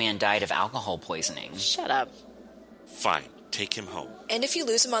the dead man died of alcohol poisoning? Shut up. Fine, take him home. And if you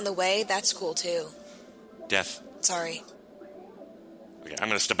lose him on the way, that's cool too. Death. Sorry. Okay, I'm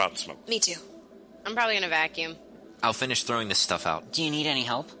going to step out and smoke. Me too. I'm probably gonna vacuum. I'll finish throwing this stuff out. Do you need any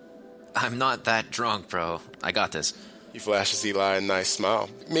help? I'm not that drunk, bro. I got this. He flashes Eli a nice smile.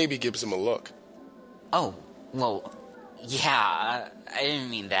 Maybe gives him a look. Oh, well, yeah, I didn't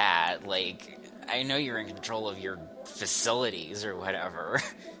mean that. Like, I know you're in control of your facilities or whatever.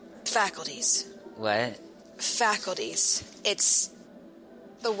 Faculties. What? Faculties. It's...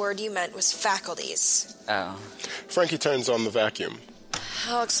 The word you meant was faculties. Oh. Frankie turns on the vacuum.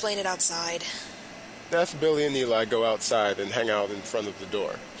 I'll explain it outside. Death, Billy, and Eli go outside and hang out in front of the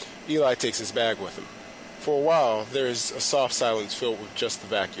door. Eli takes his bag with him. For a while, there is a soft silence filled with just the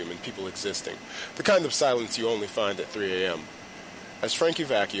vacuum and people existing, the kind of silence you only find at 3 a.m. As Frankie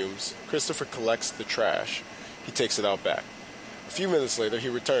vacuums, Christopher collects the trash. He takes it out back. A few minutes later, he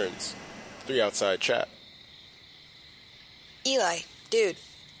returns. 3 outside chat. Eli, dude,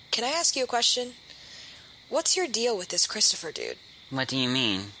 can I ask you a question? What's your deal with this Christopher dude? What do you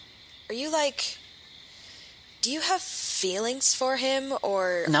mean? Are you like... Do you have feelings for him,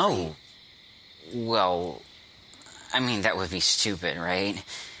 or... No. Well, I mean, that would be stupid, right?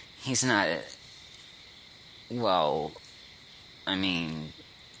 He's not... Well, I mean,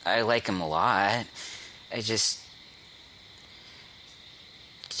 I like him a lot. I just...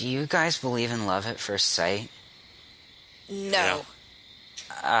 Do you guys believe in love at first sight? No.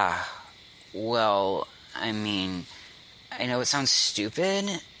 Well, I mean, I know it sounds stupid,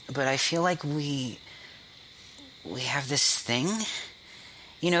 but I feel like we have this thing.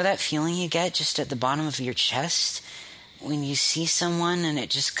 You know that feeling you get just at the bottom of your chest when you see someone and it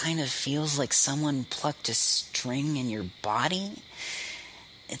just kind of feels like someone plucked a string in your body?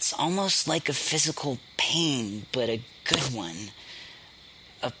 It's almost like a physical pain, but a good one.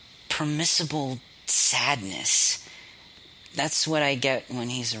 A permissible sadness. That's what I get when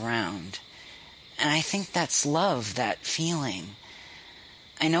he's around. And I think that's love, that feeling.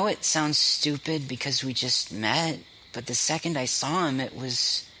 I know it sounds stupid because we just met, but the second I saw him, it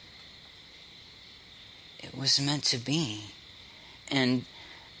was meant to be. And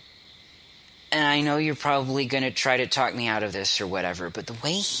I know you're probably going to try to talk me out of this or whatever, but the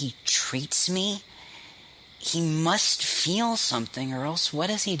way he treats me, he must feel something, or else what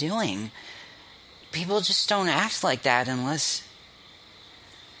is he doing? People just don't act like that unless...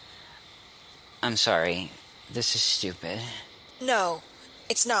 I'm sorry. This is stupid. No,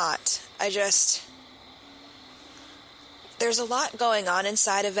 it's not. There's a lot going on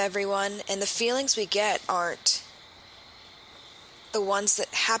inside of everyone, and the feelings we get aren't the ones that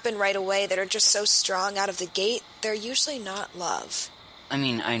happen right away that are just so strong out of the gate. They're usually not love. I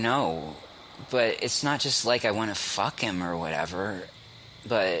mean, I know, but it's not just like I want to fuck him or whatever,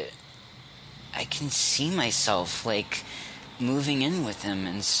 but I can see myself, like, moving in with him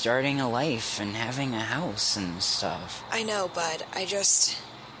and starting a life and having a house and stuff. I know, bud. I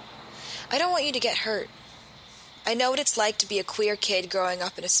don't want you to get hurt. I know what it's like to be a queer kid growing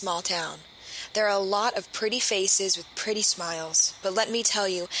up in a small town. There are a lot of pretty faces with pretty smiles, but let me tell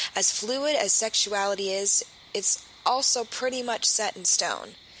you, as fluid as sexuality is, it's also pretty much set in stone.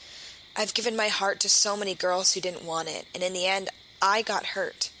 I've given my heart to so many girls who didn't want it, and in the end, I got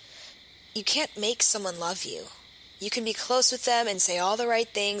hurt. You can't make someone love you. You can be close with them and say all the right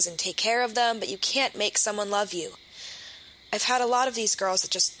things and take care of them, but you can't make someone love you. I've had a lot of these girls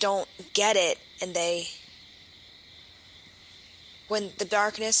that just don't get it, and when the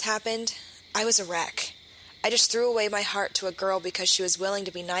darkness happened, I was a wreck. I just threw away my heart to a girl because she was willing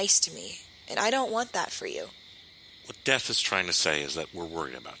to be nice to me, and I don't want that for you. What Death is trying to say is that we're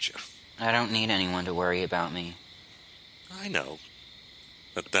worried about you. I don't need anyone to worry about me. I know.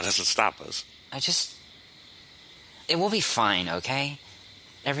 But that doesn't stop us. It will be fine, okay?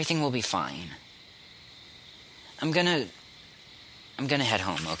 Everything will be fine. I'm gonna head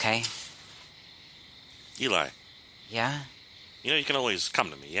home, okay? Eli. Yeah? You know you can always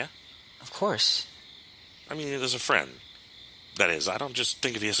come to me, yeah? Of course. I mean, as a friend. That is, I don't just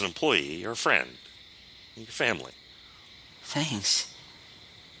think of you as an employee. You're a friend. You're your family. Thanks.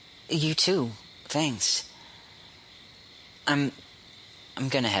 You too. Thanks. I'm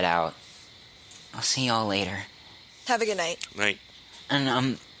gonna head out. I'll see y'all later. Have a good night. Night.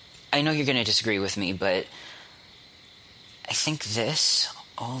 And, I know you're gonna disagree with me, but I think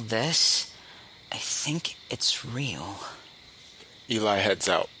all this, I think it's real. Eli heads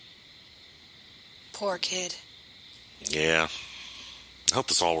out. Poor kid. Yeah. I hope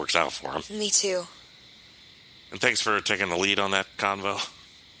this all works out for him. Me too. And thanks for taking the lead on that convo.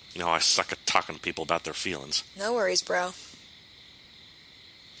 You know, I suck at talking to people about their feelings. No worries, bro.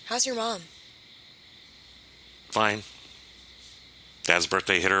 How's your mom? Fine. Dad's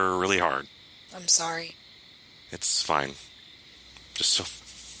birthday hit her really hard. I'm sorry. It's fine. Just so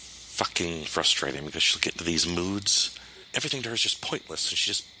fucking frustrating because she'll get into these moods. Everything to her is just pointless, and she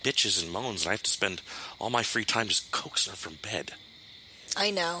just bitches and moans, and I have to spend all my free time just coaxing her from bed.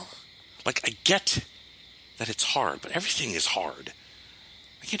 I know. Like, I get that it's hard, but everything is hard.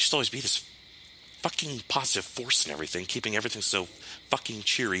 I can't just always be this fucking positive force and everything, keeping everything so fucking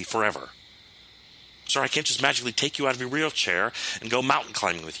cheery forever. Sir, I can't just magically take you out of your wheelchair and go mountain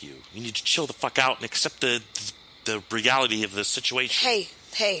climbing with you. You need to chill the fuck out and accept the reality of the situation.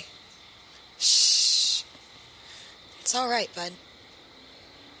 Hey. Shh. It's all right, bud.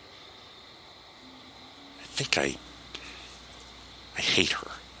 I think I hate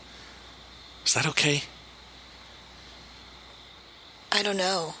her. Is that okay? I don't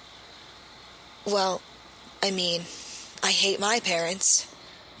know. Well, I mean, I hate my parents.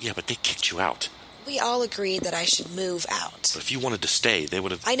 Yeah, but they kicked you out. We all agreed that I should move out. But if you wanted to stay, they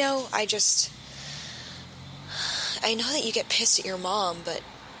would have... I know, I know that you get pissed at your mom, but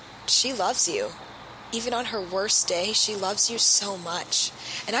she loves you. Even on her worst day, she loves you so much.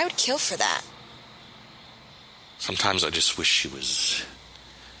 And I would kill for that. Sometimes I just wish she was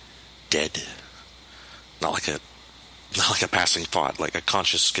dead. Not like a passing thought, like a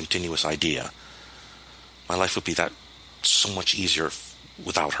conscious, continuous idea. My life would be that so much easier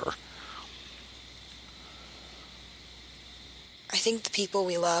without her. I think the people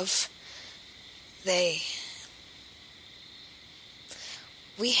we love, we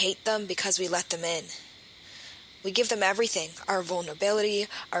hate them because we let them in. We give them everything, our vulnerability,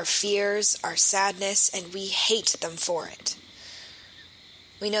 our fears, our sadness, and we hate them for it.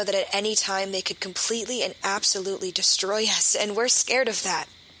 We know that at any time they could completely and absolutely destroy us, and we're scared of that.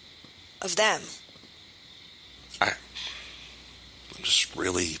 Of them. I'm just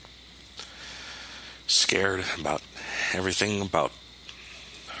really scared about everything about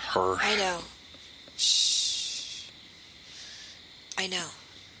her. I know. Shh. I know.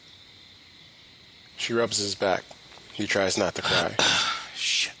 She rubs his back. He tries not to cry.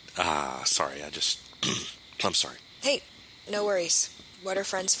 Shit. Sorry, I'm sorry. Hey, no worries. What are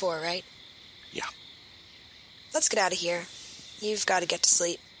friends for, right? Yeah. Let's get out of here. You've got to get to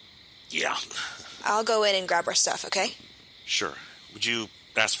sleep. Yeah. I'll go in and grab our stuff, okay? Sure. Would you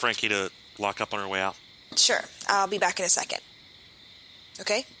ask Frankie to lock up on her way out? Sure. I'll be back in a second.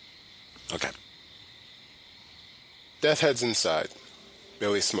 Okay? Okay. Death heads inside.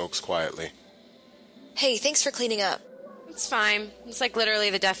 Billy smokes quietly. Hey, thanks for cleaning up. It's fine. It's like literally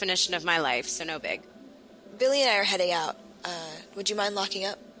the definition of my life, so no big. Billy and I are heading out. Would you mind locking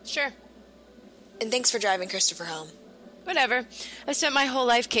up? Sure. And thanks for driving Christopher home. Whatever. I've spent my whole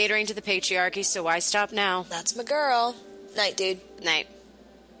life catering to the patriarchy, so why stop now? That's my girl. Night, dude. Night.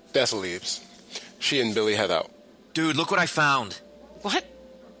 Death leaves. She and Billy head out. Dude, look what I found. What?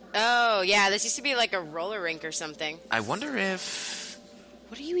 Oh, yeah, this used to be like a roller rink or something. I wonder if...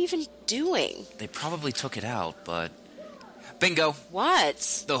 What are you even doing? They probably took it out, but... Bingo.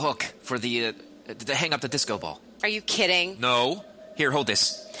 What? The hook for to hang up the disco ball. Are you kidding? No. Here, hold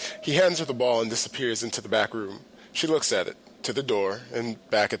this. He hands her the ball and disappears into the back room. She looks at it, to the door, and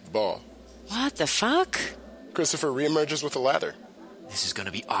back at the ball. What the fuck? Christopher reemerges with a ladder. This is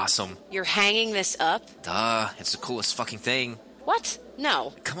gonna be awesome. You're hanging this up? Duh, it's the coolest fucking thing. What?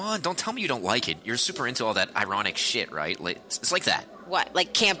 No. Come on, don't tell me you don't like it. You're super into all that ironic shit, right? It's like that. What,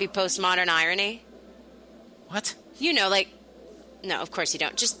 like campy postmodern irony? What? You know, like... No, of course you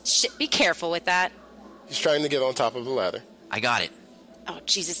don't. Just be careful with that. He's trying to get on top of the ladder. I got it. Oh,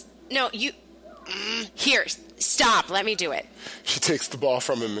 Jesus. No, you... Here, stop. Let me do it. She takes the ball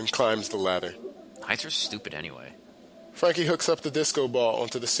from him and climbs the ladder. Heights are stupid anyway. Frankie hooks up the disco ball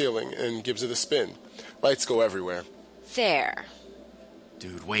onto the ceiling and gives it a spin. Lights go everywhere. There.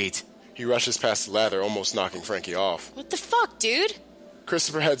 Dude, wait. He rushes past the ladder, almost knocking Frankie off. What the fuck, dude?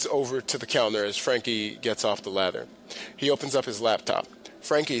 Christopher heads over to the counter as Frankie gets off the ladder. He opens up his laptop.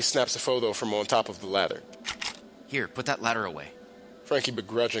 Frankie snaps a photo from on top of the ladder. Here, put that ladder away. Frankie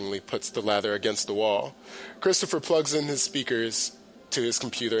begrudgingly puts the ladder against the wall. Christopher plugs in his speakers to his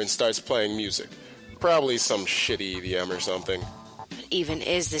computer and starts playing music. Probably some shitty EDM or something. What even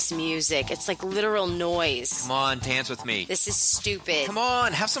is this music? It's like literal noise. Come on, dance with me. This is stupid. Come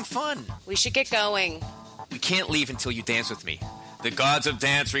on, have some fun. We should get going. We can't leave until you dance with me. The gods of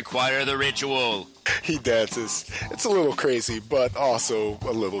dance require the ritual. He dances. It's a little crazy, but also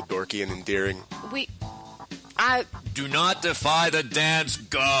a little dorky and endearing. Do not defy the dance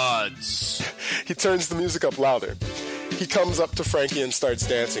gods. He turns the music up louder. He comes up to Frankie and starts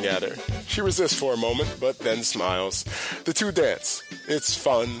dancing at her. She resists for a moment, but then smiles. The two dance. It's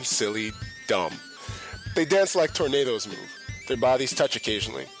fun, silly, dumb. They dance like tornadoes move. Their bodies touch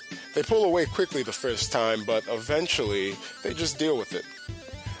occasionally. They pull away quickly the first time, but eventually they just deal with it.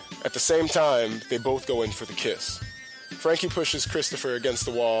 At the same time, they both go in for the kiss. Frankie pushes Christopher against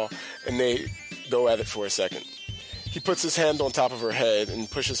the wall, and they go at it for a second. He puts his hand on top of her head and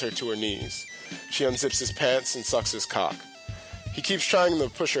pushes her to her knees. She unzips his pants and sucks his cock. He keeps trying to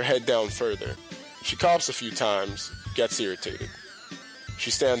push her head down further. She coughs a few times, gets irritated.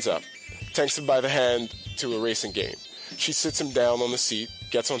 She stands up, takes him by the hand to a racing game. She sits him down on the seat,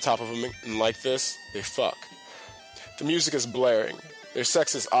 gets on top of him, and like this, they fuck. The music is blaring. Their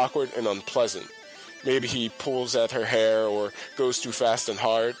sex is awkward and unpleasant. Maybe he pulls at her hair or goes too fast and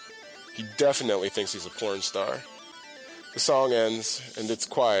hard. He definitely thinks he's a porn star. The song ends, and it's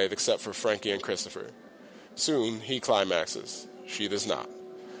quiet except for Frankie and Christopher. Soon, he climaxes. She does not.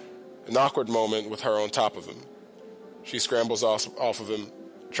 An awkward moment with her on top of him. She scrambles off of him,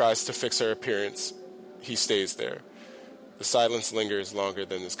 tries to fix her appearance. He stays there. The silence lingers longer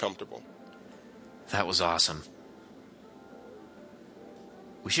than is comfortable. That was awesome.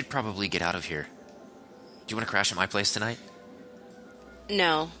 We should probably get out of here. Do you want to crash at my place tonight?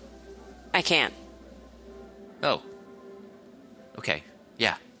 No, I can't. Oh. Okay,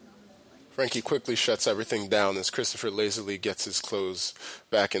 yeah. Frankie quickly shuts everything down as Christopher lazily gets his clothes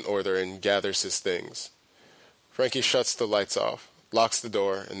back in order and gathers his things. Frankie shuts the lights off, locks the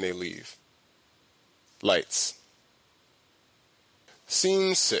door, and they leave. Lights.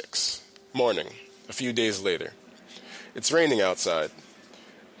 Scene 6. Morning. A few days later. It's raining outside.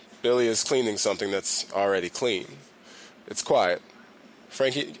 Billy is cleaning something that's already clean. It's quiet.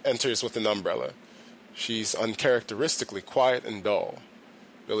 Frankie enters with an umbrella. She's uncharacteristically quiet and dull.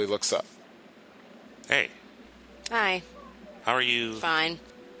 Billy looks up. Hey. Hi. How are you? Fine.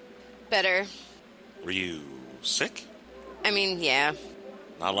 Better. Were you sick? I mean, yeah.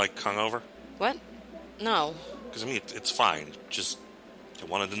 Not like hungover? What? No. Because, I mean, it's fine. Just, I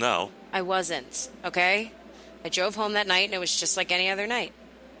wanted to know. I wasn't, okay? I drove home that night and it was just like any other night.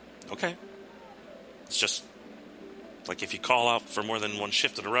 Okay. It's just, like if you call out for more than one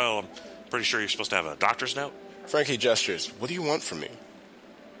shift in a row, I'm pretty sure you're supposed to have a doctor's note. Frankie gestures. What do you want from me?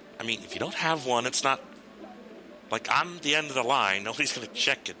 I mean, if you don't have one, it's not... Like, I'm the end of the line. Nobody's going to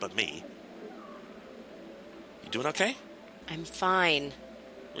check it but me. You doing okay? I'm fine.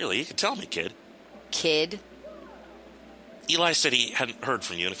 Really? You can tell me, kid. Kid? Eli said he hadn't heard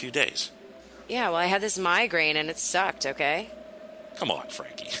from you in a few days. Yeah, well, I had this migraine and it sucked, okay? Come on,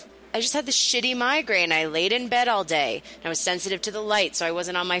 Frankie. I just had this shitty migraine. I laid in bed all day. And I was sensitive to the light, so I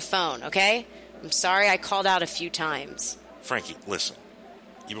wasn't on my phone, okay? I'm sorry I called out a few times. Frankie, listen.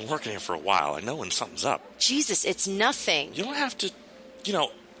 You've been working here for a while. I know when something's up. Jesus, it's nothing. You don't have to... You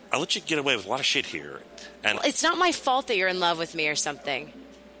know, I let you get away with a lot of shit here. And well, it's not my fault that you're in love with me or something.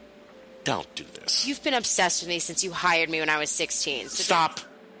 Don't do this. You've been obsessed with me since you hired me when I was 16. So Stop.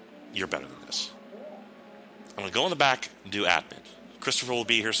 You're better than this. I'm going to go in the back and do admin. Christopher will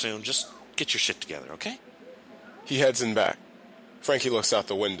be here soon. Just get your shit together, okay? He heads in back. Frankie looks out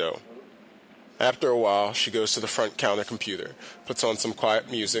the window. After a while, she goes to the front counter computer, puts on some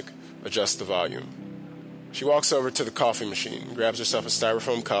quiet music, adjusts the volume. She walks over to the coffee machine, grabs herself a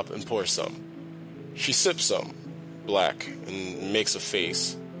styrofoam cup, and pours some. She sips some, black, and makes a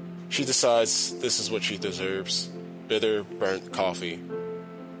face. She decides this is what she deserves. Bitter, burnt coffee.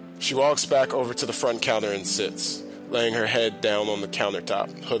 She walks back over to the front counter and sits, laying her head down on the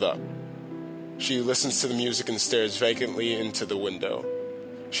countertop, hood up. She listens to the music and stares vacantly into the window.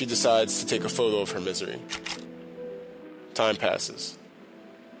 She decides to take a photo of her misery. Time passes.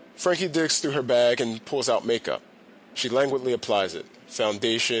 Frankie digs through her bag and pulls out makeup. She languidly applies it.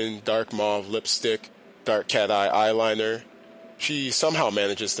 Foundation, dark mauve lipstick, dark cat-eye eyeliner. She somehow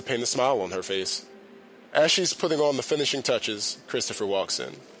manages to paint a smile on her face. As she's putting on the finishing touches, Christopher walks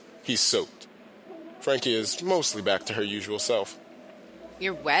in. He's soaked. Frankie is mostly back to her usual self.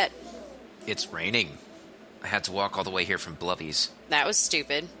 You're wet. It's raining. I had to walk all the way here from Blubby's. That was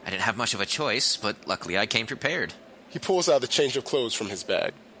stupid. I didn't have much of a choice, but luckily I came prepared. He pulls out a change of clothes from his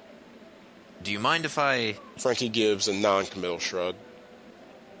bag. Do you mind if I... Frankie gives a non-committal shrug.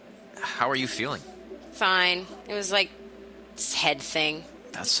 How are you feeling? Fine. It was like this head thing.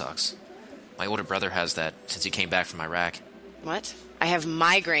 That sucks. My older brother has that since he came back from Iraq. What? I have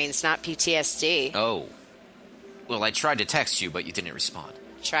migraines, not PTSD. Oh. Well, I tried to text you, but you didn't respond.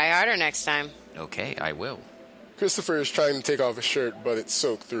 Try harder next time. Okay, I will. Christopher is trying to take off his shirt, but it's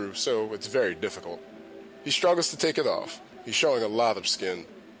soaked through, so it's very difficult. He struggles to take it off. He's showing a lot of skin.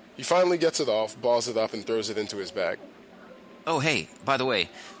 He finally gets it off, balls it up, and throws it into his bag. Oh, hey, by the way,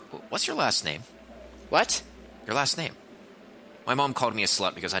 what's your last name? What? Your last name. My mom called me a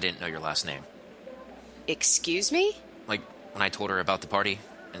slut because I didn't know your last name. Excuse me? Like, when I told her about the party,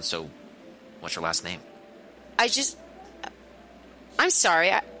 and so, what's your last name? I'm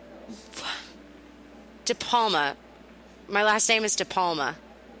sorry, De Palma. My last name is De Palma.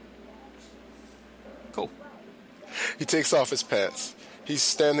 Cool. He takes off his pants. He's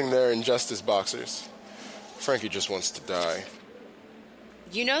standing there in just his boxers. Frankie just wants to die.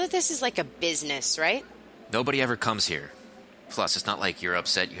 You know that this is like a business, right? Nobody ever comes here. Plus, it's not like you're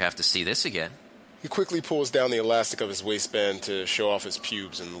upset you have to see this again. He quickly pulls down the elastic of his waistband to show off his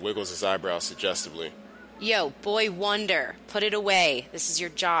pubes and wiggles his eyebrows suggestively. Yo, boy wonder. Put it away. This is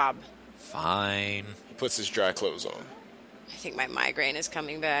your job. Fine. He puts his dry clothes on. I think my migraine is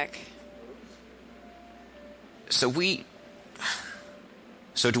coming back. So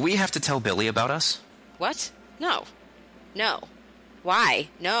do we have to tell Billy about us? What? No. Why?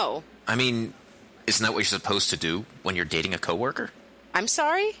 No. I mean, isn't that what you're supposed to do when you're dating a coworker? I'm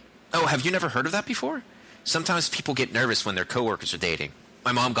sorry? Oh, have you never heard of that before? Sometimes people get nervous when their coworkers are dating.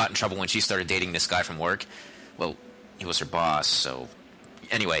 My mom got in trouble when she started dating this guy from work. Well, he was her boss, so...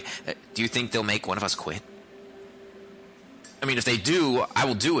 Anyway, do you think they'll make one of us quit? I mean, if they do, I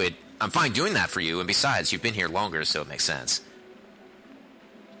will do it. I'm fine doing that for you, and besides, you've been here longer, so it makes sense.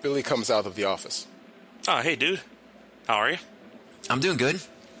 Billy comes out of the office. Oh, hey, dude. How are you? I'm doing good.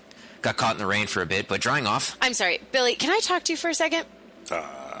 Got caught in the rain for a bit, but drying off. I'm sorry. Billy, can I talk to you for a second?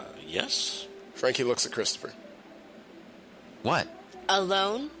 Yes? Frankie looks at Christopher. What?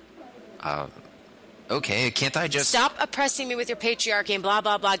 Alone? Okay, can't I just... Stop oppressing me with your patriarchy and blah,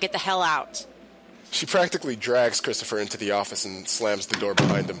 blah, blah. Get the hell out. She practically drags Christopher into the office and slams the door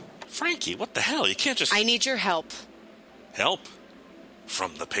behind him. Frankie, what the hell? You can't just... I need your help. Help?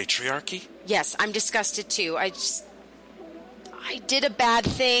 From the patriarchy? Yes, I'm disgusted too. I did a bad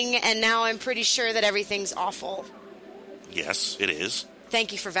thing, and now I'm pretty sure that everything's awful. Yes, it is.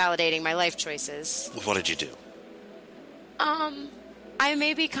 Thank you for validating my life choices. What did you do? I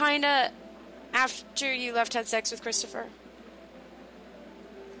maybe kinda, after you left, had sex with Christopher.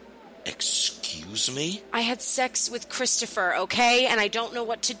 Excuse me? I had sex with Christopher, okay? And I don't know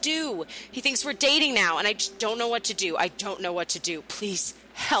what to do. He thinks we're dating now, and I just don't know what to do. I don't know what to do. Please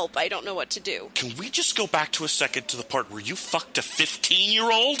help. I don't know what to do. Can we just go back to a second to the part where you fucked a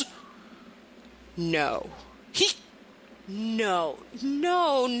 15-year-old? No. No.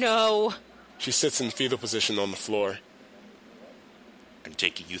 She sits in fetal position on the floor. I'm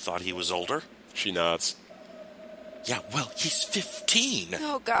taking you thought he was older? She nods. Yeah, well, he's 15.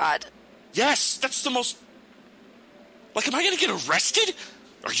 Oh, God. Yes, that's the most... Like, am I going to get arrested?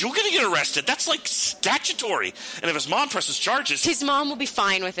 Are you going to get arrested? That's, like, statutory. And if his mom presses charges... His mom will be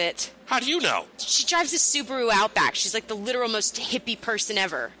fine with it. How do you know? She drives a Subaru Outback. She's like the literal most hippie person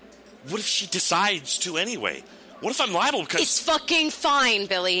ever. What if she decides to anyway? What if I'm liable because... It's fucking fine,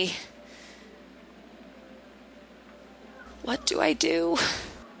 Billy. What do I do?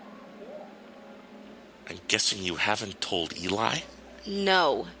 I'm guessing you haven't told Eli?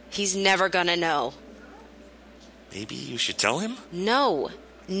 No. He's never gonna know. Maybe you should tell him? No.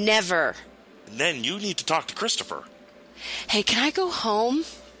 Never. And then you need to talk to Christopher. Hey, can I go home?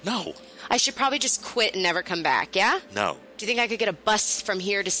 No. I should probably just quit and never come back, yeah? No. Do you think I could get a bus from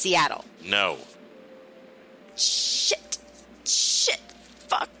here to Seattle? No. Shit.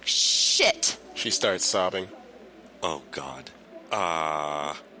 Fuck. Shit. She starts sobbing. Oh, God.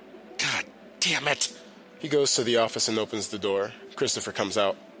 God damn it. He goes to the office and opens the door. Christopher comes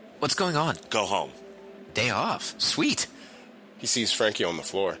out. What's going on? Go home. Day off. Sweet. He sees Frankie on the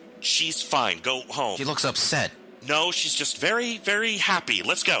floor. She's fine. Go home. He looks upset. No, she's just very, very happy.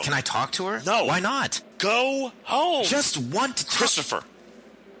 Let's go. Can I talk to her? No. Why not? Go home. Just want to talk. Christopher,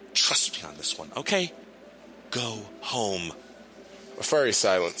 trust me on this one, okay? Go home. A furry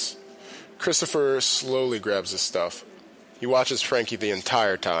silence. Christopher slowly grabs his stuff. He watches Frankie the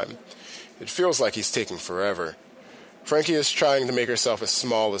entire time. It feels like he's taking forever. Frankie is trying to make herself as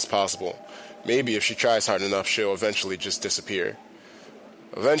small as possible. Maybe if she tries hard enough, she'll eventually just disappear.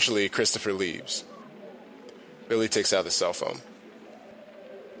 Eventually, Christopher leaves. Billy takes out his cell phone.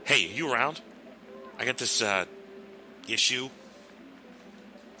 Hey, you around? I got this, issue.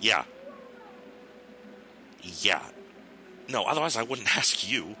 Yeah. Yeah. No, otherwise I wouldn't ask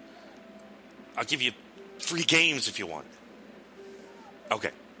you. I'll give you free games if you want. Okay.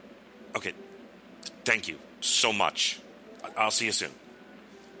 Thank you so much. I'll see you soon.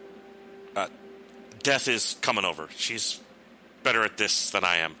 Death is coming over. She's better at this than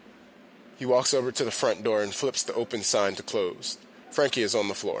I am. He walks over to the front door and flips the open sign to close. Frankie is on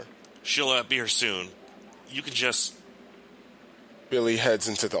the floor. She'll be here soon. You can just... Billy heads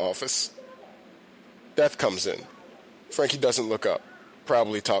into the office. Death comes in. Frankie doesn't look up.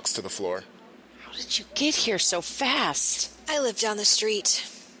 Probably talks to the floor. How did you get here so fast? I live down the street.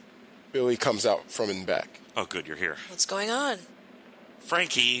 Billy comes out from in back. Oh, good, you're here. What's going on?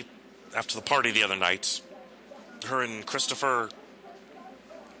 Frankie, after the party the other night, her and Christopher...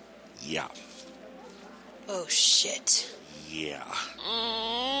 Yeah. Oh, shit. Yeah.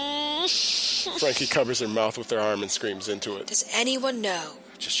 Frankie covers her mouth with her arm and screams into it. Does anyone know?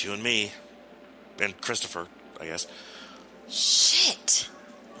 Just you and me. And Christopher, I guess. Shit.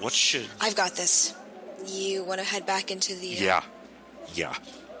 What should... I've got this. You want to head back into the... Yeah.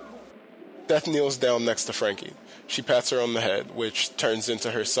 Death kneels down next to Frankie. She pats her on the head, which turns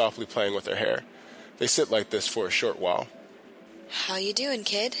into her softly playing with her hair. They sit like this for a short while. How you doing,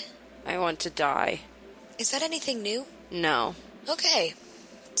 kid? I want to die. Is that anything new? No. Okay.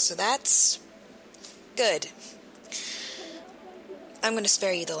 So that's... good. I'm going to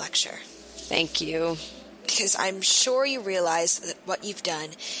spare you the lecture. Thank you. Because I'm sure you realize that what you've done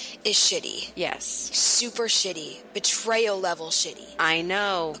is shitty. Yes. Super shitty. Betrayal level shitty. I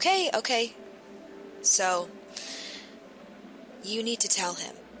know. Okay. So, you need to tell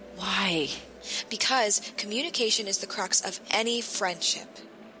him. Why? Because communication is the crux of any friendship.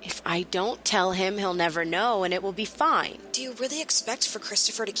 If I don't tell him, he'll never know, and it will be fine. Do you really expect for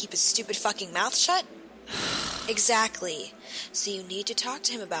Christopher to keep his stupid fucking mouth shut? Exactly. So you need to talk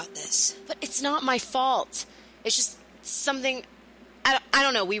to him about this. But it's not my fault. It's just something... I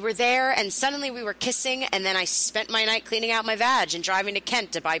don't know. We were there, and suddenly we were kissing, and then I spent my night cleaning out my vag and driving to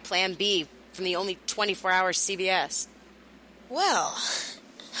Kent to buy Plan B from the only 24-hour CVS. Well,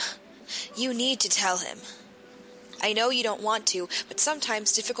 you need to tell him. I know you don't want to, but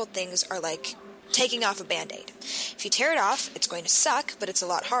sometimes difficult things are like taking off a Band-Aid. If you tear it off, it's going to suck, but it's a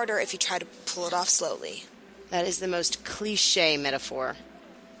lot harder if you try to pull it off slowly. That is the most cliché metaphor.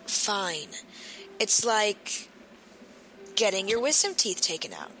 Fine. It's like getting your wisdom teeth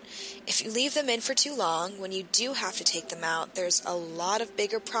taken out. If you leave them in for too long, when you do have to take them out, there's a lot of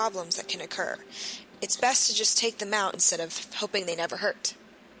bigger problems that can occur. It's best to just take them out instead of hoping they never hurt.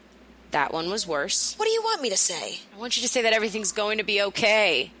 That one was worse. What do you want me to say? I want you to say that everything's going to be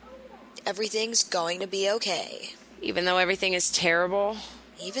okay. Everything's going to be okay. Even though everything is terrible?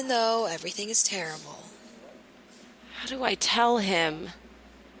 Even though everything is terrible. How do I tell him?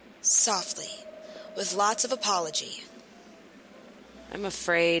 Softly, with lots of apology. I'm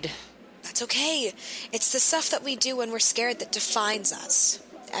afraid. That's okay. It's the stuff that we do when we're scared that defines us.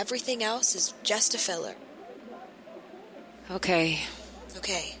 Everything else is just a filler. Okay.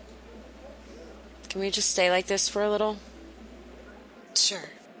 Okay. Can we just stay like this for a little? Sure.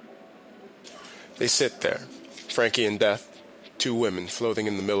 They sit there, Frankie and Death, two women floating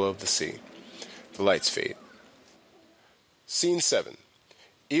in the middle of the sea. The lights fade. Scene 7.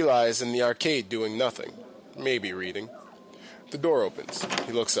 Eli is in the arcade doing nothing, maybe reading. The door opens.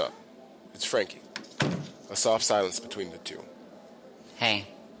 He looks up. It's Frankie. A soft silence between the two. Hey.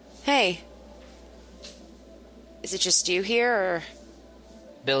 Hey. Is it just you here, or...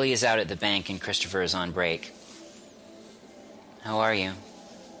 Billy is out at the bank and Christopher is on break. How are you?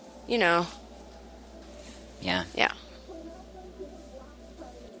 You know. Yeah. Yeah.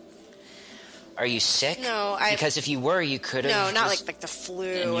 Are you sick? No, Because if you were, you could have... No, not like the flu.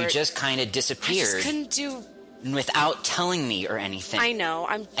 And you just kind of I disappeared. just couldn't do... Without telling me or anything. I know,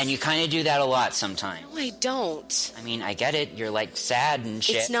 And you kind of do that a lot sometimes. No, I don't. I mean, I get it. You're, like, sad and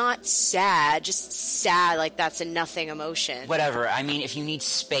shit. It's not sad, just sad, like that's a nothing emotion. Whatever. I mean, if you need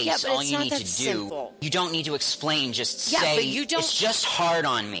space, but all it's you not need that to do... simple. You don't need to explain, just Yeah, say, but you don't... it's just hard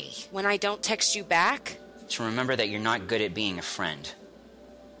on me. When I don't text you back, To remember that you're not good at being a friend.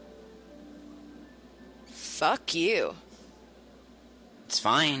 Fuck you. It's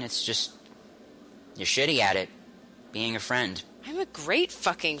fine, it's just... you're shitty at it. Being a friend. I'm a great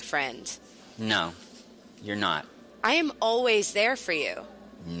fucking friend. No, you're not. I am always there for you.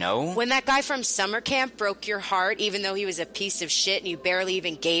 No? When that guy from summer camp broke your heart even though he was a piece of shit and you barely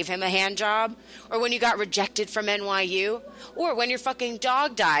even gave him a hand job, or when you got rejected from NYU, or when your fucking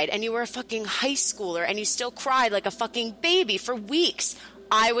dog died and you were a fucking high schooler and you still cried like a fucking baby for weeks,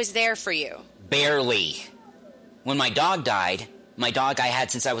 I was there for you. Barely. When my dog died, my dog I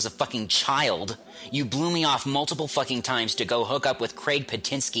had since I was a fucking child, you blew me off multiple fucking times to go hook up with Craig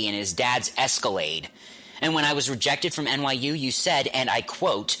Patinsky and his dad's Escalade. And when I was rejected from NYU, you said, and I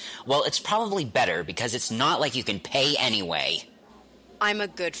quote, well, it's probably better because it's not like you can pay anyway. I'm a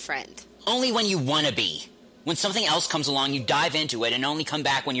good friend. Only when you want to be. When something else comes along, you dive into it and only come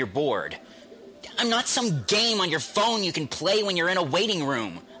back when you're bored. I'm not some game on your phone you can play when you're in a waiting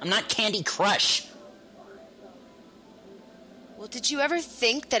room. I'm not Candy Crush. Well, did you ever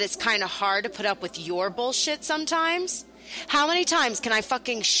think that it's kind of hard to put up with your bullshit sometimes? How many times can I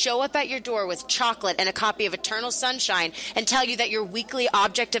fucking show up at your door with chocolate and a copy of Eternal Sunshine and tell you that your weekly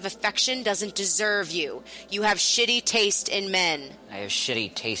object of affection doesn't deserve you? You have shitty taste in men. I have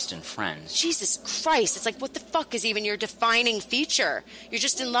shitty taste in friends. Jesus Christ, it's like, what the fuck is even your defining feature? You're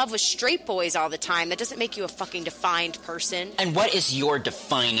just in love with straight boys all the time. That doesn't make you a fucking defined person. And what is your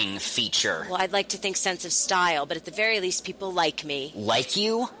defining feature? Well, I'd like to think sense of style, but at the very least, people like me. Like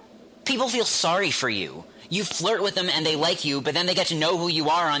you? People feel sorry for you. You flirt with them and they like you, but then they get to know who you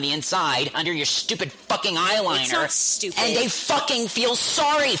are on the inside under your stupid fucking eyeliner. It's not stupid. And they fucking feel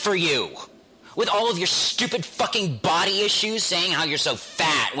sorry for you. With all of your stupid fucking body issues, saying how you're so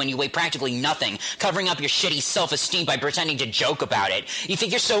fat when you weigh practically nothing, covering up your shitty self-esteem by pretending to joke about it. You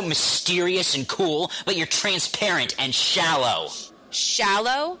think you're so mysterious and cool, but you're transparent and shallow.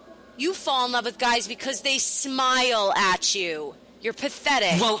 Shallow? You fall in love with guys because they smile at you. You're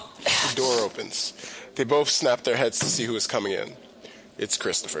pathetic. Well... The door opens. They both snap their heads to see who is coming in. It's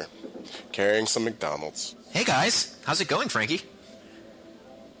Christopher, carrying some McDonald's. Hey guys, how's it going, Frankie?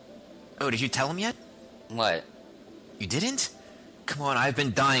 Oh, did you tell him yet? What? You didn't? Come on, I've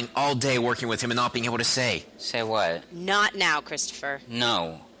been dying all day working with him and not being able to say. Say what? Not now, Christopher.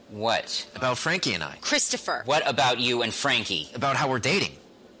 No. What? About Frankie and I. Christopher. What about you and Frankie? About how we're dating.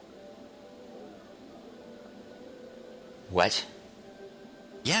 What?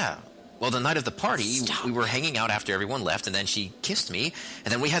 Yeah. Well, the night of the party, Stop. we were hanging out after everyone left, and then she kissed me,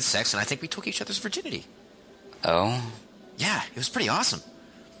 and then we had sex, and I think we took each other's virginity. Oh? Yeah, it was pretty awesome.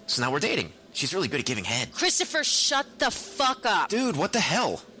 So now we're dating. She's really good at giving head. Christopher, shut the fuck up. Dude, what the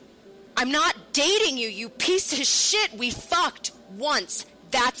hell? I'm not dating you, you piece of shit. We fucked once.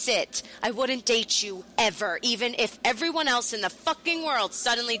 That's it. I wouldn't date you ever, even if everyone else in the fucking world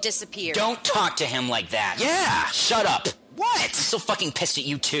suddenly disappeared. Don't talk to him like that. Yeah! Shut up. What? I'm so fucking pissed at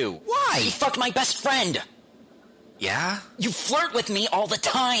you, too. Why? You fucked my best friend. Yeah? You flirt with me all the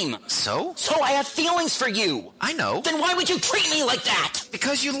time. So? So I have feelings for you. I know. Then why would you treat me like that?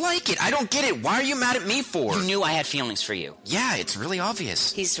 Because you like it. I don't get it. Why are you mad at me for? You knew I had feelings for you. Yeah, it's really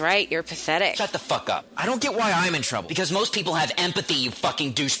obvious. He's right, you're pathetic. Shut the fuck up. I don't get why I'm in trouble. Because most people have empathy, you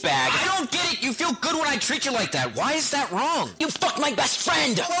fucking douchebag. I don't get it. You feel good when I treat you like that. Why is that wrong? You fucked my best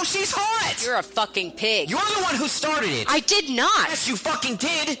friend. Oh, she's hot. You're a fucking pig. You're the one who started it. I did not. Yes, you fucking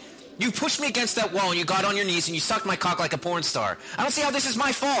did. You pushed me against that wall and you got on your knees and you sucked my cock like a porn star. I don't see how this is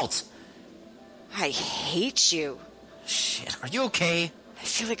my fault. I hate you. Shit, are you okay? I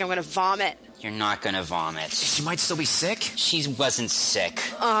feel like I'm gonna vomit. You're not gonna vomit. She might still be sick. She wasn't sick.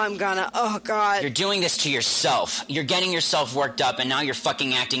 Oh God. You're doing this to yourself. You're getting yourself worked up and now you're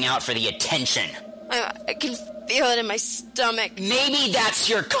fucking acting out for the attention. I can feel it in my stomach. Maybe that's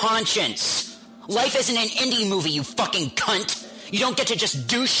your conscience. Life isn't an indie movie, you fucking cunt. You don't get to just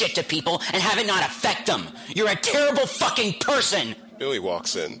do shit to people and have it not affect them. You're a terrible fucking person. Billy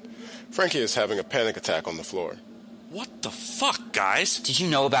walks in. Frankie is having a panic attack on the floor. What the fuck, guys? Did you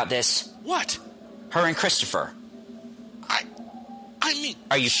know about this? What? Her and Christopher. I mean...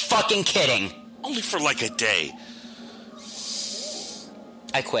 Are you fucking kidding? Only for like a day.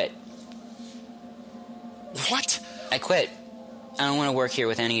 I quit. What? I quit. I don't want to work here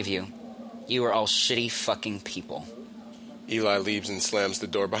with any of you. You are all shitty fucking people. Eli leaves and slams the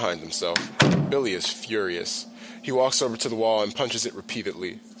door behind himself. Billy is furious. He walks over to the wall and punches it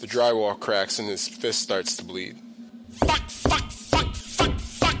repeatedly. The drywall cracks and his fist starts to bleed. Fuck, fuck, fuck, fuck,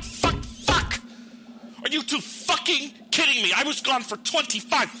 fuck, fuck, fuck! Are you two fucking kidding me? I was gone for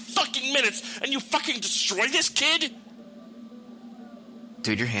 25 fucking minutes and you fucking destroy this kid?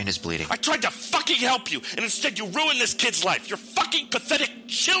 Dude, your hand is bleeding. I tried to fucking help you, and instead you ruined this kid's life. You're fucking pathetic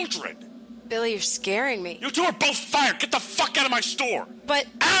children. Billy, you're scaring me. You two are both fired. Get the fuck out of my store. But...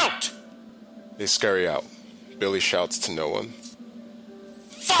 Out! They scurry out. Billy shouts to no one.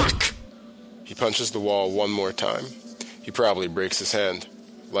 Fuck! He punches the wall one more time. He probably breaks his hand.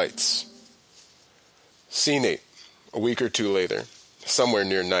 Lights. Scene 8. A week or two later. Somewhere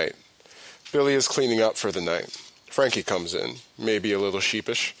near night. Billy is cleaning up for the night. Frankie comes in, maybe a little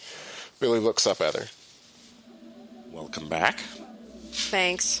sheepish. Billy looks up at her. Welcome back.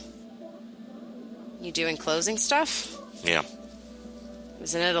 Thanks. You doing closing stuff? Yeah.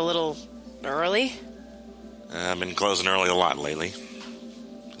 Isn't it a little early? I've been closing early a lot lately.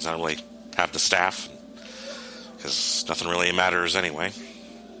 Because I don't really have the staff. Because nothing really matters anyway.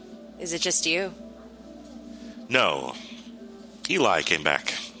 Is it just you? No. Eli came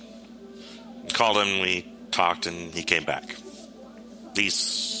back. Called him, we talked, and he came back.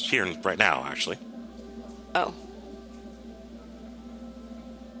 He's here right now, actually. Oh.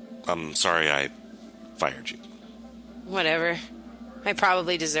 I'm sorry I fired you. Whatever. I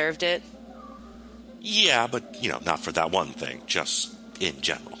probably deserved it. Yeah, but, not for that one thing, just in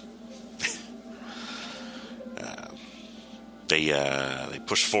general. They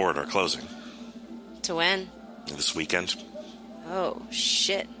pushed forward our closing. To when? This weekend. Oh,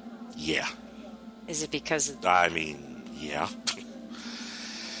 shit. Yeah. Is it because of... Yeah.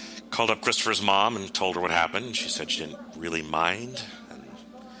 Called up Christopher's mom and told her what happened, and she said she didn't really mind, and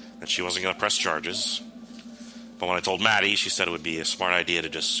that she wasn't going to press charges. But when I told Maddie, she said it would be a smart idea to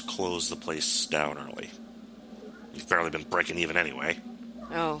just close the place down early. You've barely been breaking even anyway.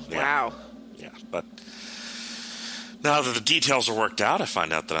 Oh, yeah. Wow. Yeah, but now that the details are worked out, I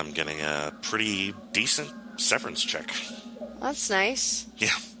find out that I'm getting a pretty decent severance check. That's nice. Yeah.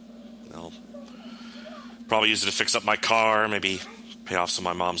 I'll probably use it to fix up my car, maybe pay off some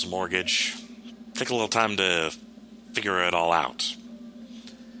of my mom's mortgage. Take a little time to figure it all out.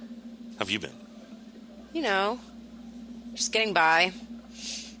 How have you been? Just getting by.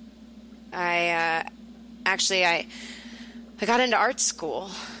 I got into art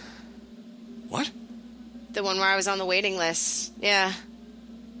school. What? The one where I was on the waiting list. Yeah.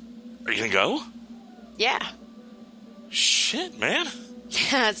 Are you gonna go? Yeah. Shit, man.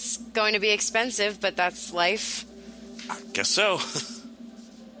 Yeah, it's going to be expensive, but that's life. I guess so.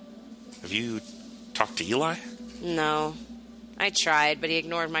 Have you talked to Eli? No. I tried, but he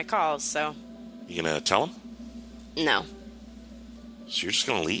ignored my calls, so... You gonna tell him? No. So you're just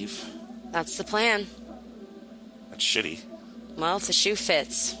gonna leave? That's the plan. That's shitty. Well, if the shoe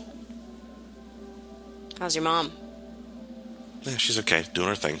fits. How's your mom? Yeah, she's okay, doing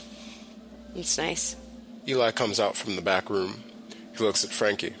her thing. It's nice. Eli comes out from the back room. He looks at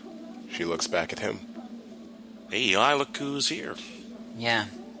Frankie. She looks back at him. Hey, Eli, look who's here. Yeah.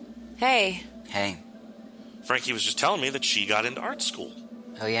 Hey. Hey. Frankie was just telling me that she got into art school.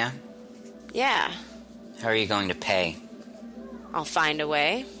 Oh, yeah? Yeah. How are you going to pay? I'll find a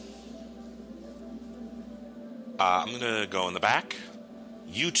way. I'm gonna go in the back.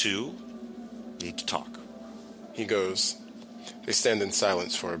 You two need to talk. He goes. They stand in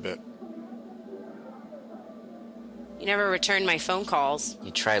silence for a bit. You never returned my phone calls. You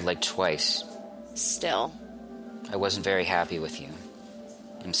tried like twice. Still. I wasn't very happy with you.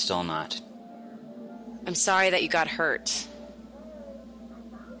 I'm still not. I'm sorry that you got hurt.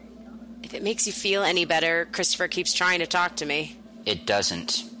 If it makes you feel any better, Christopher keeps trying to talk to me. It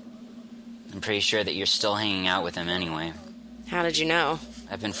doesn't. I'm pretty sure that you're still hanging out with him anyway. How did you know?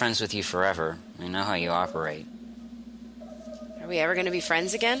 I've been friends with you forever. I know how you operate. Are we ever going to be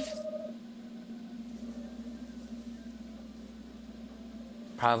friends again?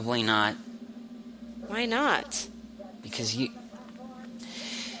 Probably not. Why not? Because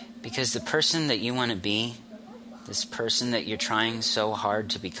the person that you want to be, this person that you're trying so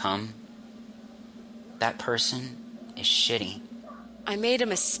hard to become, that person is shitty. I made a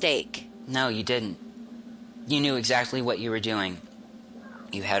mistake. No, you didn't. You knew exactly what you were doing.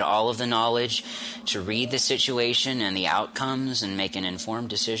 You had all of the knowledge to read the situation and the outcomes and make an informed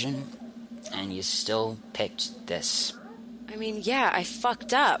decision, and you still picked this. I mean, yeah, I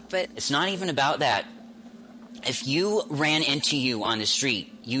fucked up, but... It's not even about that. If you ran into you on the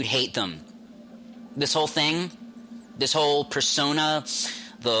street, you'd hate them. This whole thing, this whole persona,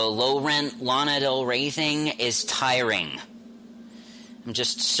 the low-rent Lana Del Rey thing is tiring. I'm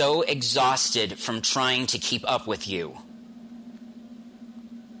just so exhausted from trying to keep up with you.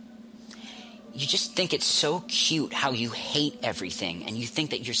 You just think it's so cute how you hate everything, and you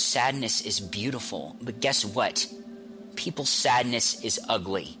think that your sadness is beautiful. But guess what? People's sadness is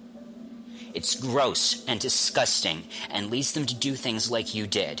ugly. It's gross and disgusting and leads them to do things like you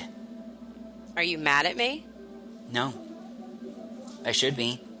did. Are you mad at me? No. I should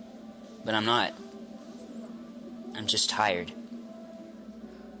be, but I'm not. I'm just tired.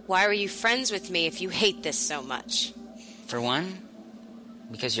 Why were you friends with me if you hate this so much? For one,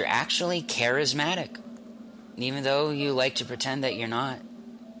 because you're actually charismatic, even though you like to pretend that you're not.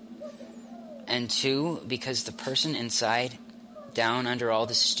 And two, because the person inside, down under all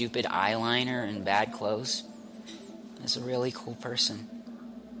the stupid eyeliner and bad clothes, is a really cool person.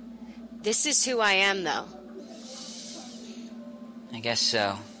 This is who I am, though. I guess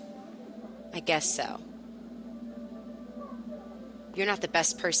so. I guess so. You're not the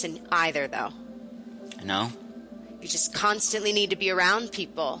best person either, though. No? You just constantly need to be around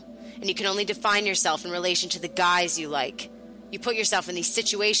people, and you can only define yourself in relation to the guys you like. You put yourself in these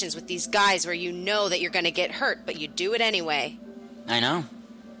situations with these guys where you know that you're going to get hurt, but you do it anyway. I know.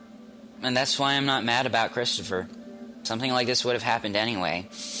 And that's why I'm not mad about Christopher. Something like this would have happened anyway.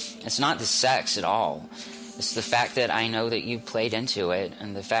 It's not the sex at all. It's the fact that I know that you played into it,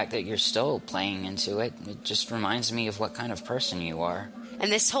 and the fact that you're still playing into it. It just reminds me of what kind of person you are.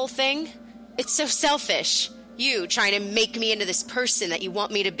 And this whole thing, it's so selfish. You trying to make me into this person that you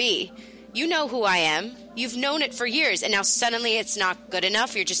want me to be. You know who I am. You've known it for years, and now suddenly it's not good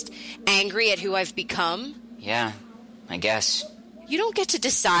enough. You're just angry at who I've become. Yeah, I guess. You don't get to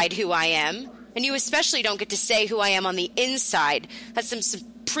decide who I am, and you especially don't get to say who I am on the inside. That's some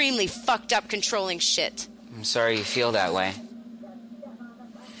supremely fucked up controlling shit. I'm sorry you feel that way.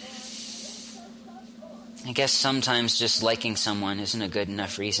 I guess sometimes just liking someone isn't a good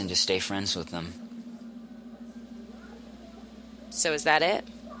enough reason to stay friends with them. So is that it?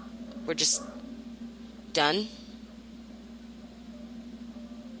 We're just done?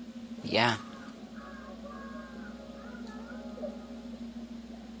 Yeah.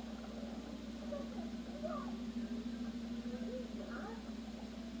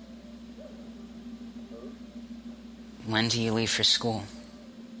 When do you leave for school?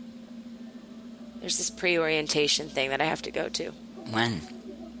 There's this pre-orientation thing that I have to go to. When?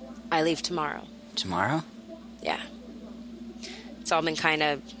 I leave tomorrow. Tomorrow? Yeah. It's all been kind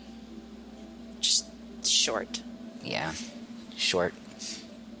of just short. Yeah, short.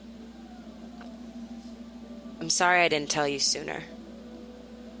 I'm sorry I didn't tell you sooner.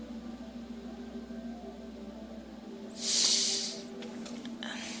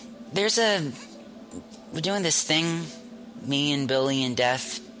 We're doing this thing, me and Billy and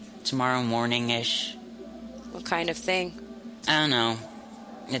Death, tomorrow morning-ish. What kind of thing? I don't know.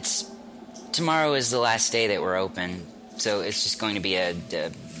 Tomorrow is the last day that we're open, so it's just going to be a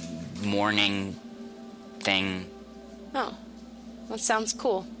morning thing. Oh, that sounds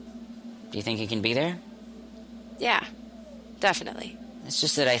cool. Do you think you can be there? Yeah, definitely. It's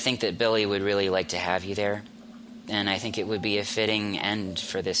just that I think that Billy would really like to have you there, and I think it would be a fitting end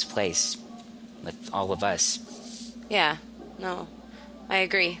for this place, with all of us. Yeah, no, I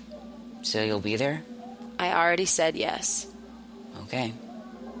agree. So you'll be there? I already said yes. Okay.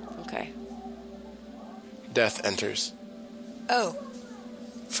 Okay. Death enters. Oh,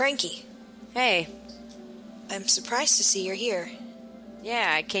 Frankie. Hey. I'm surprised to see you're here.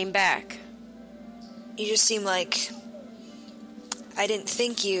 Yeah, I came back. You just seem like I didn't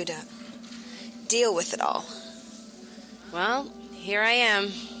think you'd deal with it all. Well, here I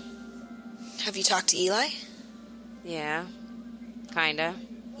am. Have you talked to Eli? Yeah, kinda.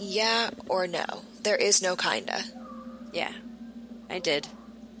 Yeah or no? There is no kinda. Yeah, I did.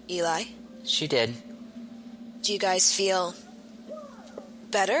 Eli? She did. Do you guys feel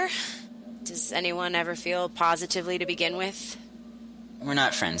better? Does anyone ever feel positively to begin with? We're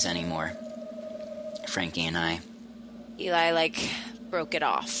not friends anymore. Frankie and I. Eli, broke it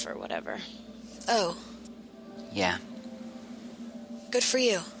off or whatever. Oh, Yeah. good for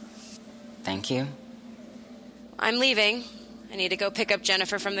you. Thank you. I'm leaving. I need to go pick up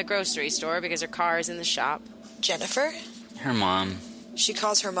Jennifer from the grocery store because her car is in the shop. Jennifer? Her mom. She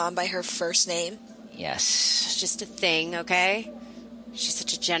calls her mom by her first name. Yes. It's just a thing, okay? She's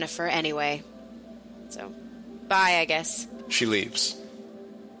such a Jennifer anyway. So, bye, I guess. She leaves.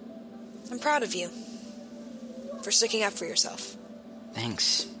 I'm proud of you for sticking up for yourself.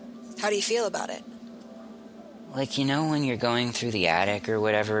 Thanks. How do you feel about it? When you're going through the attic or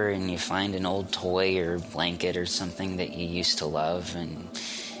whatever and you find an old toy or blanket or something that you used to love and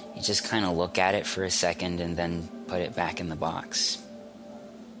you just kind of look at it for a second and then put it back in the box.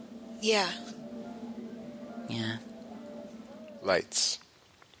 Yeah. Yeah. Lights.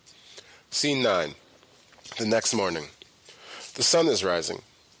 Scene 9. The next morning. The sun is rising.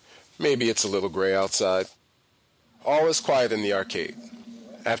 Maybe it's a little gray outside. All is quiet in the arcade.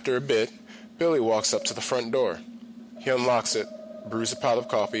 After a bit, Billy walks up to the front door. He unlocks it, brews a pot of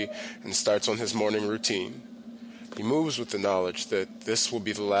coffee, and starts on his morning routine. He moves with the knowledge that this will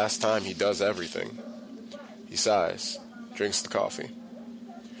be the last time he does everything. He sighs, drinks the coffee.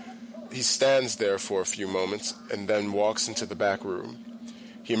 He stands there for a few moments and then walks into the back room.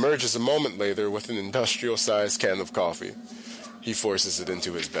 He emerges a moment later with an industrial-sized can of coffee. He forces it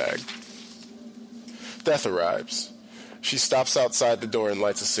into his bag. Death arrives. She stops outside the door and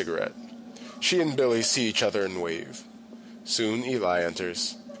lights a cigarette. She and Billy see each other and wave. Soon Eli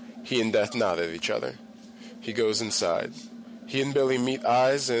enters. He and Death nod at each other. He goes inside. He and Billy meet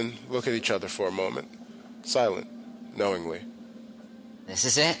eyes and look at each other for a moment. Silent, knowingly. This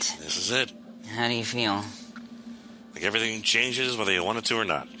is it? This is it. How do you feel? Like everything changes whether you want it to or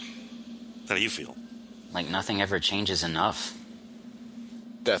not. How do you feel? Like nothing ever changes enough.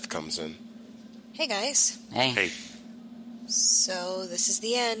 Death comes in. Hey, guys. Hey. So, this is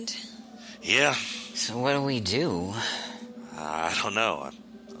the end. Yeah. So what do we do? I don't know.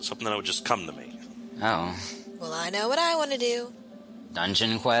 Something that would just come to me. Oh. Well, I know what I want to do.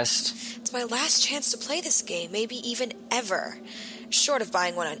 Dungeon quest? It's my last chance to play this game, maybe even ever. Short of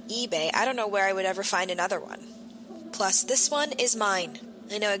buying one on eBay, I don't know where I would ever find another one. Plus, this one is mine.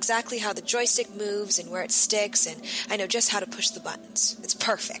 I know exactly how the joystick moves and where it sticks, and I know just how to push the buttons. It's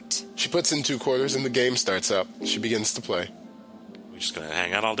perfect. She puts in 2 quarters and the game starts up. She begins to play. We just gonna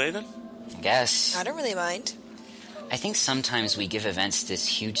hang out all day then? I guess. I don't really mind. I think sometimes we give events this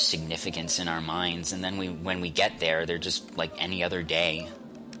huge significance in our minds, and then when we get there, they're just like any other day.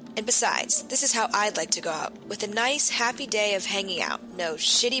 And besides, this is how I'd like to go out, with a nice, happy day of hanging out. No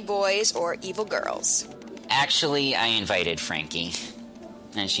shitty boys or evil girls. Actually, I invited Frankie,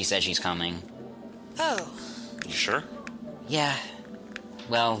 and she said she's coming. Oh. You sure? Yeah.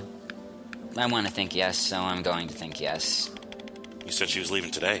 Well, I want to think yes, so I'm going to think yes. You said she was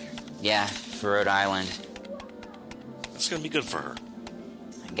leaving today. Yeah, for Rhode Island. That's gonna be good for her.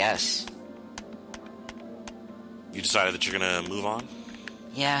 I guess. You decided that you're gonna move on?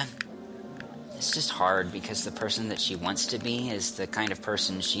 Yeah. It's just hard because the person that she wants to be is the kind of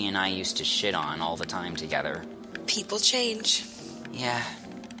person she and I used to shit on all the time together. People change. Yeah.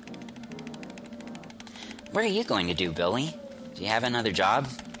 What are you going to do, Billy? Do you have another job?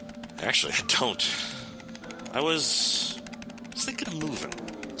 Actually, I don't. I was thinking of moving.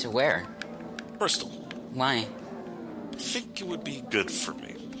 To where? Bristol. Why? I think it would be good for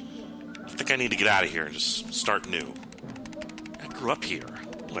me. I think I need to get out of here and just start new. I grew up here.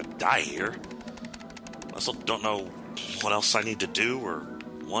 I'm gonna die here. I also don't know what else I need to do or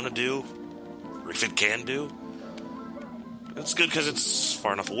want to do, or if it can do. It's good because it's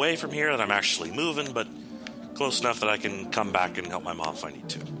far enough away from here that I'm actually moving, but close enough that I can come back and help my mom if I need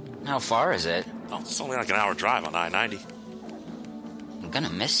to. How far is it? Oh, it's only like an hour drive on I-90. I'm gonna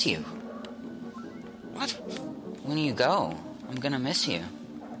miss you. What? When you go, I'm gonna miss you.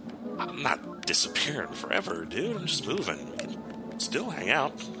 I'm not disappearing forever, dude. I'm just moving. We can still hang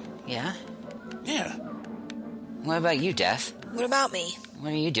out. Yeah? Yeah. What about you, Death? What about me?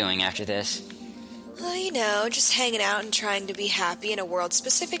 What are you doing after this? Well, you know, just hanging out and trying to be happy in a world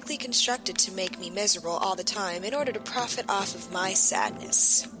specifically constructed to make me miserable all the time in order to profit off of my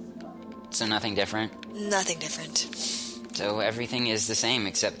sadness. So nothing different? Nothing different. So everything is the same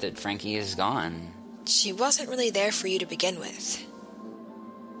except that Frankie is gone. She wasn't really there for you to begin with.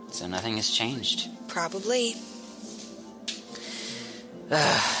 So nothing has changed. Probably.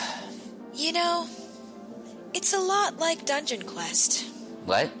 You know, it's a lot like Dungeon Quest.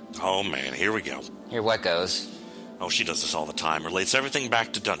 What? Oh, man, here we go. Here what goes? Oh, she does this all the time. Relates everything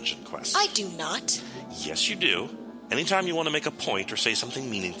back to Dungeon Quest. I do not. Yes, you do. Anytime you want to make a point or say something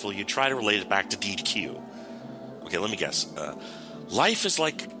meaningful, you try to relate it back to DQ. Okay, let me guess. Life is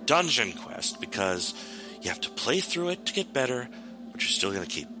like Dungeon Quest because you have to play through it to get better, but you're still going to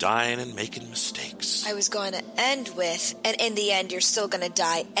keep dying and making mistakes. I was going to end with, and in the end you're still going to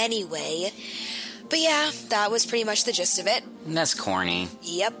die anyway. But yeah, that was pretty much the gist of it. That's corny.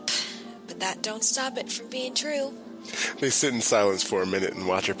 Yep. But that don't stop it from being true. They sit in silence for a minute and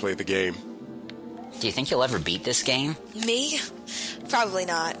watch her play the game. Do you think you'll ever beat this game? Me? Probably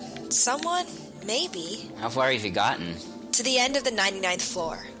not. Someone? Maybe. How far have you gotten? To the end of the 99th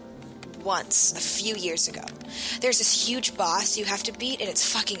floor. Once, a few years ago. There's this huge boss you have to beat, and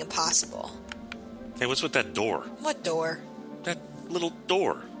it's fucking impossible. Hey, what's with that door? What door? That little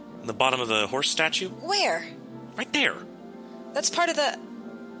door in the bottom of the horse statue? Where? Right there. That's part of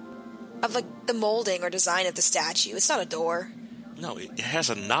the molding or design of the statue. It's not a door. No, it has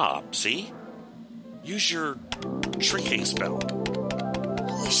a knob, see? Use your shrinking spell.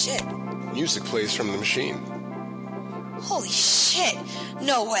 Holy shit. Music plays from the machine. Holy shit.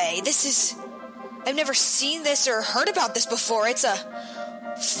 No way. This is... I've never seen this or heard about this before. It's a...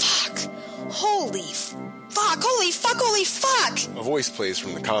 Fuck. Holy fuck. Holy fuck. Holy fuck. A voice plays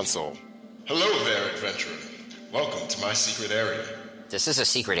from the console. Hello there, adventurer. Welcome to my secret area. This is a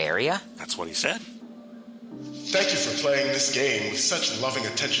secret area? That's what he said. Thank you for playing this game with such loving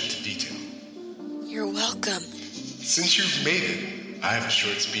attention to detail. You're welcome. Since you've made it, I have a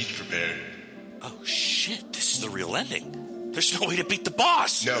short speech prepared. Oh, shit. This is the real ending. There's no way to beat the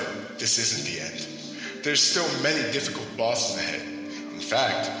boss. No, this isn't the end. There's still many difficult bosses ahead. In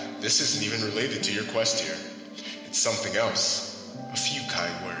fact, this isn't even related to your quest here. It's something else. A few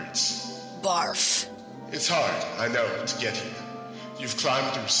kind words. Barf. It's hard, I know, to get here. You've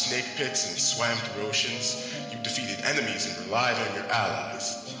climbed through snake pits and swam through oceans. You've defeated enemies and relied on your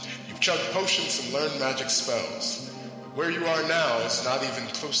allies. You've chugged potions and learned magic spells. Where you are now is not even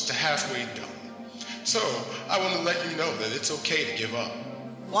close to halfway done. So, I want to let you know that it's okay to give up.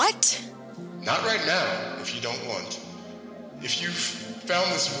 What? Not right now, if you don't want. If you've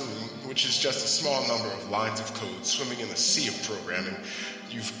found this room, which is just a small number of lines of code swimming in a sea of programming,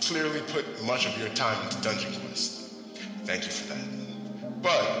 you've clearly put much of your time into Dungeon Quest. Thank you for that.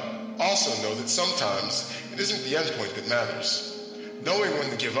 But also know that sometimes it isn't the end point that matters. Knowing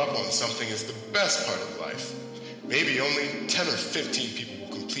when to give up on something is the best part of life. Maybe only 10 or 15 people will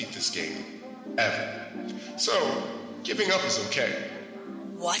complete this game. Ever. So, giving up is okay.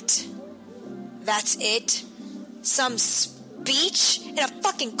 What? That's it? Some speech? And a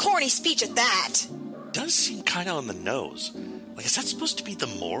fucking corny speech at that. Does seem kind of on the nose. Like, is that supposed to be the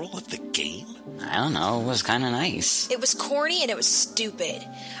moral of the game? I don't know. It was kind of nice. It was corny and it was stupid.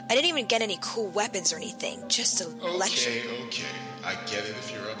 I didn't even get any cool weapons or anything. Just a lecture. Okay. I get it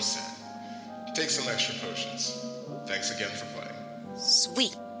if you're upset. Take some extra potions. Thanks again for playing.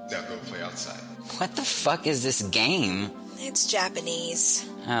 Sweet. Now go play outside. What the fuck is this game? It's Japanese.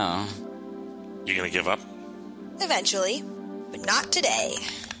 Oh. You gonna give up? Eventually. But not today.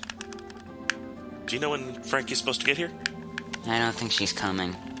 Do you know when Frankie's supposed to get here? I don't think she's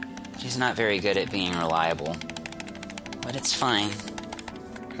coming. She's not very good at being reliable. But it's fine.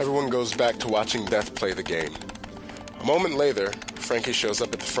 Everyone goes back to watching Death play the game. A moment later, Frankie shows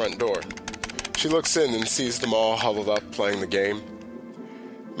up at the front door. She looks in and sees them all huddled up playing the game.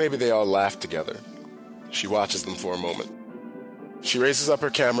 Maybe they all laugh together. She watches them for a moment. She raises up her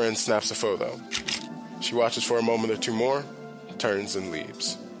camera and snaps a photo. She watches for a moment or two more, turns and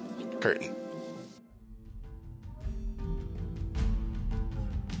leaves. Curtain.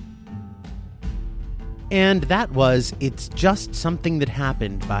 And that was It's Just Something That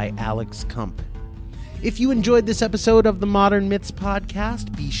Happened by Alex Kump. If you enjoyed this episode of the Modern Myths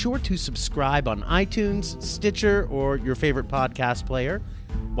podcast, be sure to subscribe on iTunes, Stitcher, or your favorite podcast player.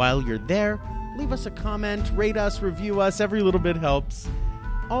 While you're there, leave us a comment, rate us, review us. Every little bit helps.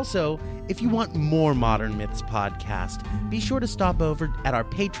 Also, if you want more Modern Myths podcast, be sure to stop over at our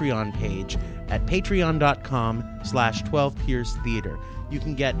Patreon page at patreon.com/12piercetheater. You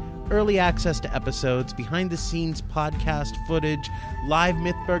can get early access to episodes, behind-the-scenes podcast footage, live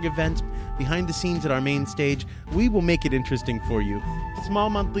Mythburg events, behind the scenes at our main stage. We will make it interesting for you. Small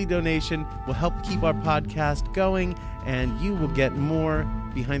monthly donation will help keep our podcast going, and you will get more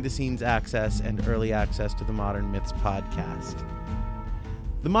behind-the-scenes access and early access to the Modern Myths podcast.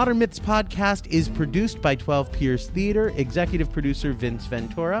 The Modern Myths podcast is produced by 12 Pierce Theater, executive producer Vince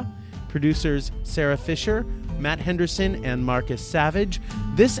Ventura, producers Sarah Fisher, Matt Henderson, and Marcus Savage.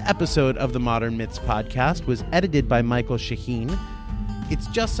 This episode of the Modern Myths podcast was edited by Michael Shaheen. It's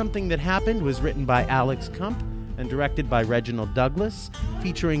Just Something That Happened was written by Alex Kump and directed by Reginald Douglas,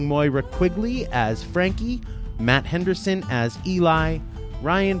 featuring Moira Quigley as Frankie, Matt Henderson as Eli,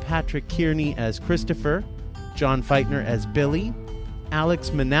 Ryan Patrick Kearney as Christopher, John Feightner as Billy,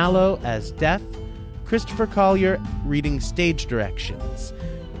 Alex Manalo as Death, Christopher Collier reading stage directions.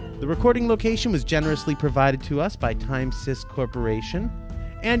 The recording location was generously provided to us by TimeSys Corporation,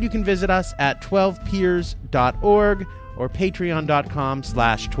 and you can visit us at 12peers.org or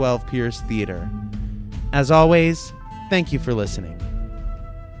patreon.com/12peerstheater. As always, thank you for listening.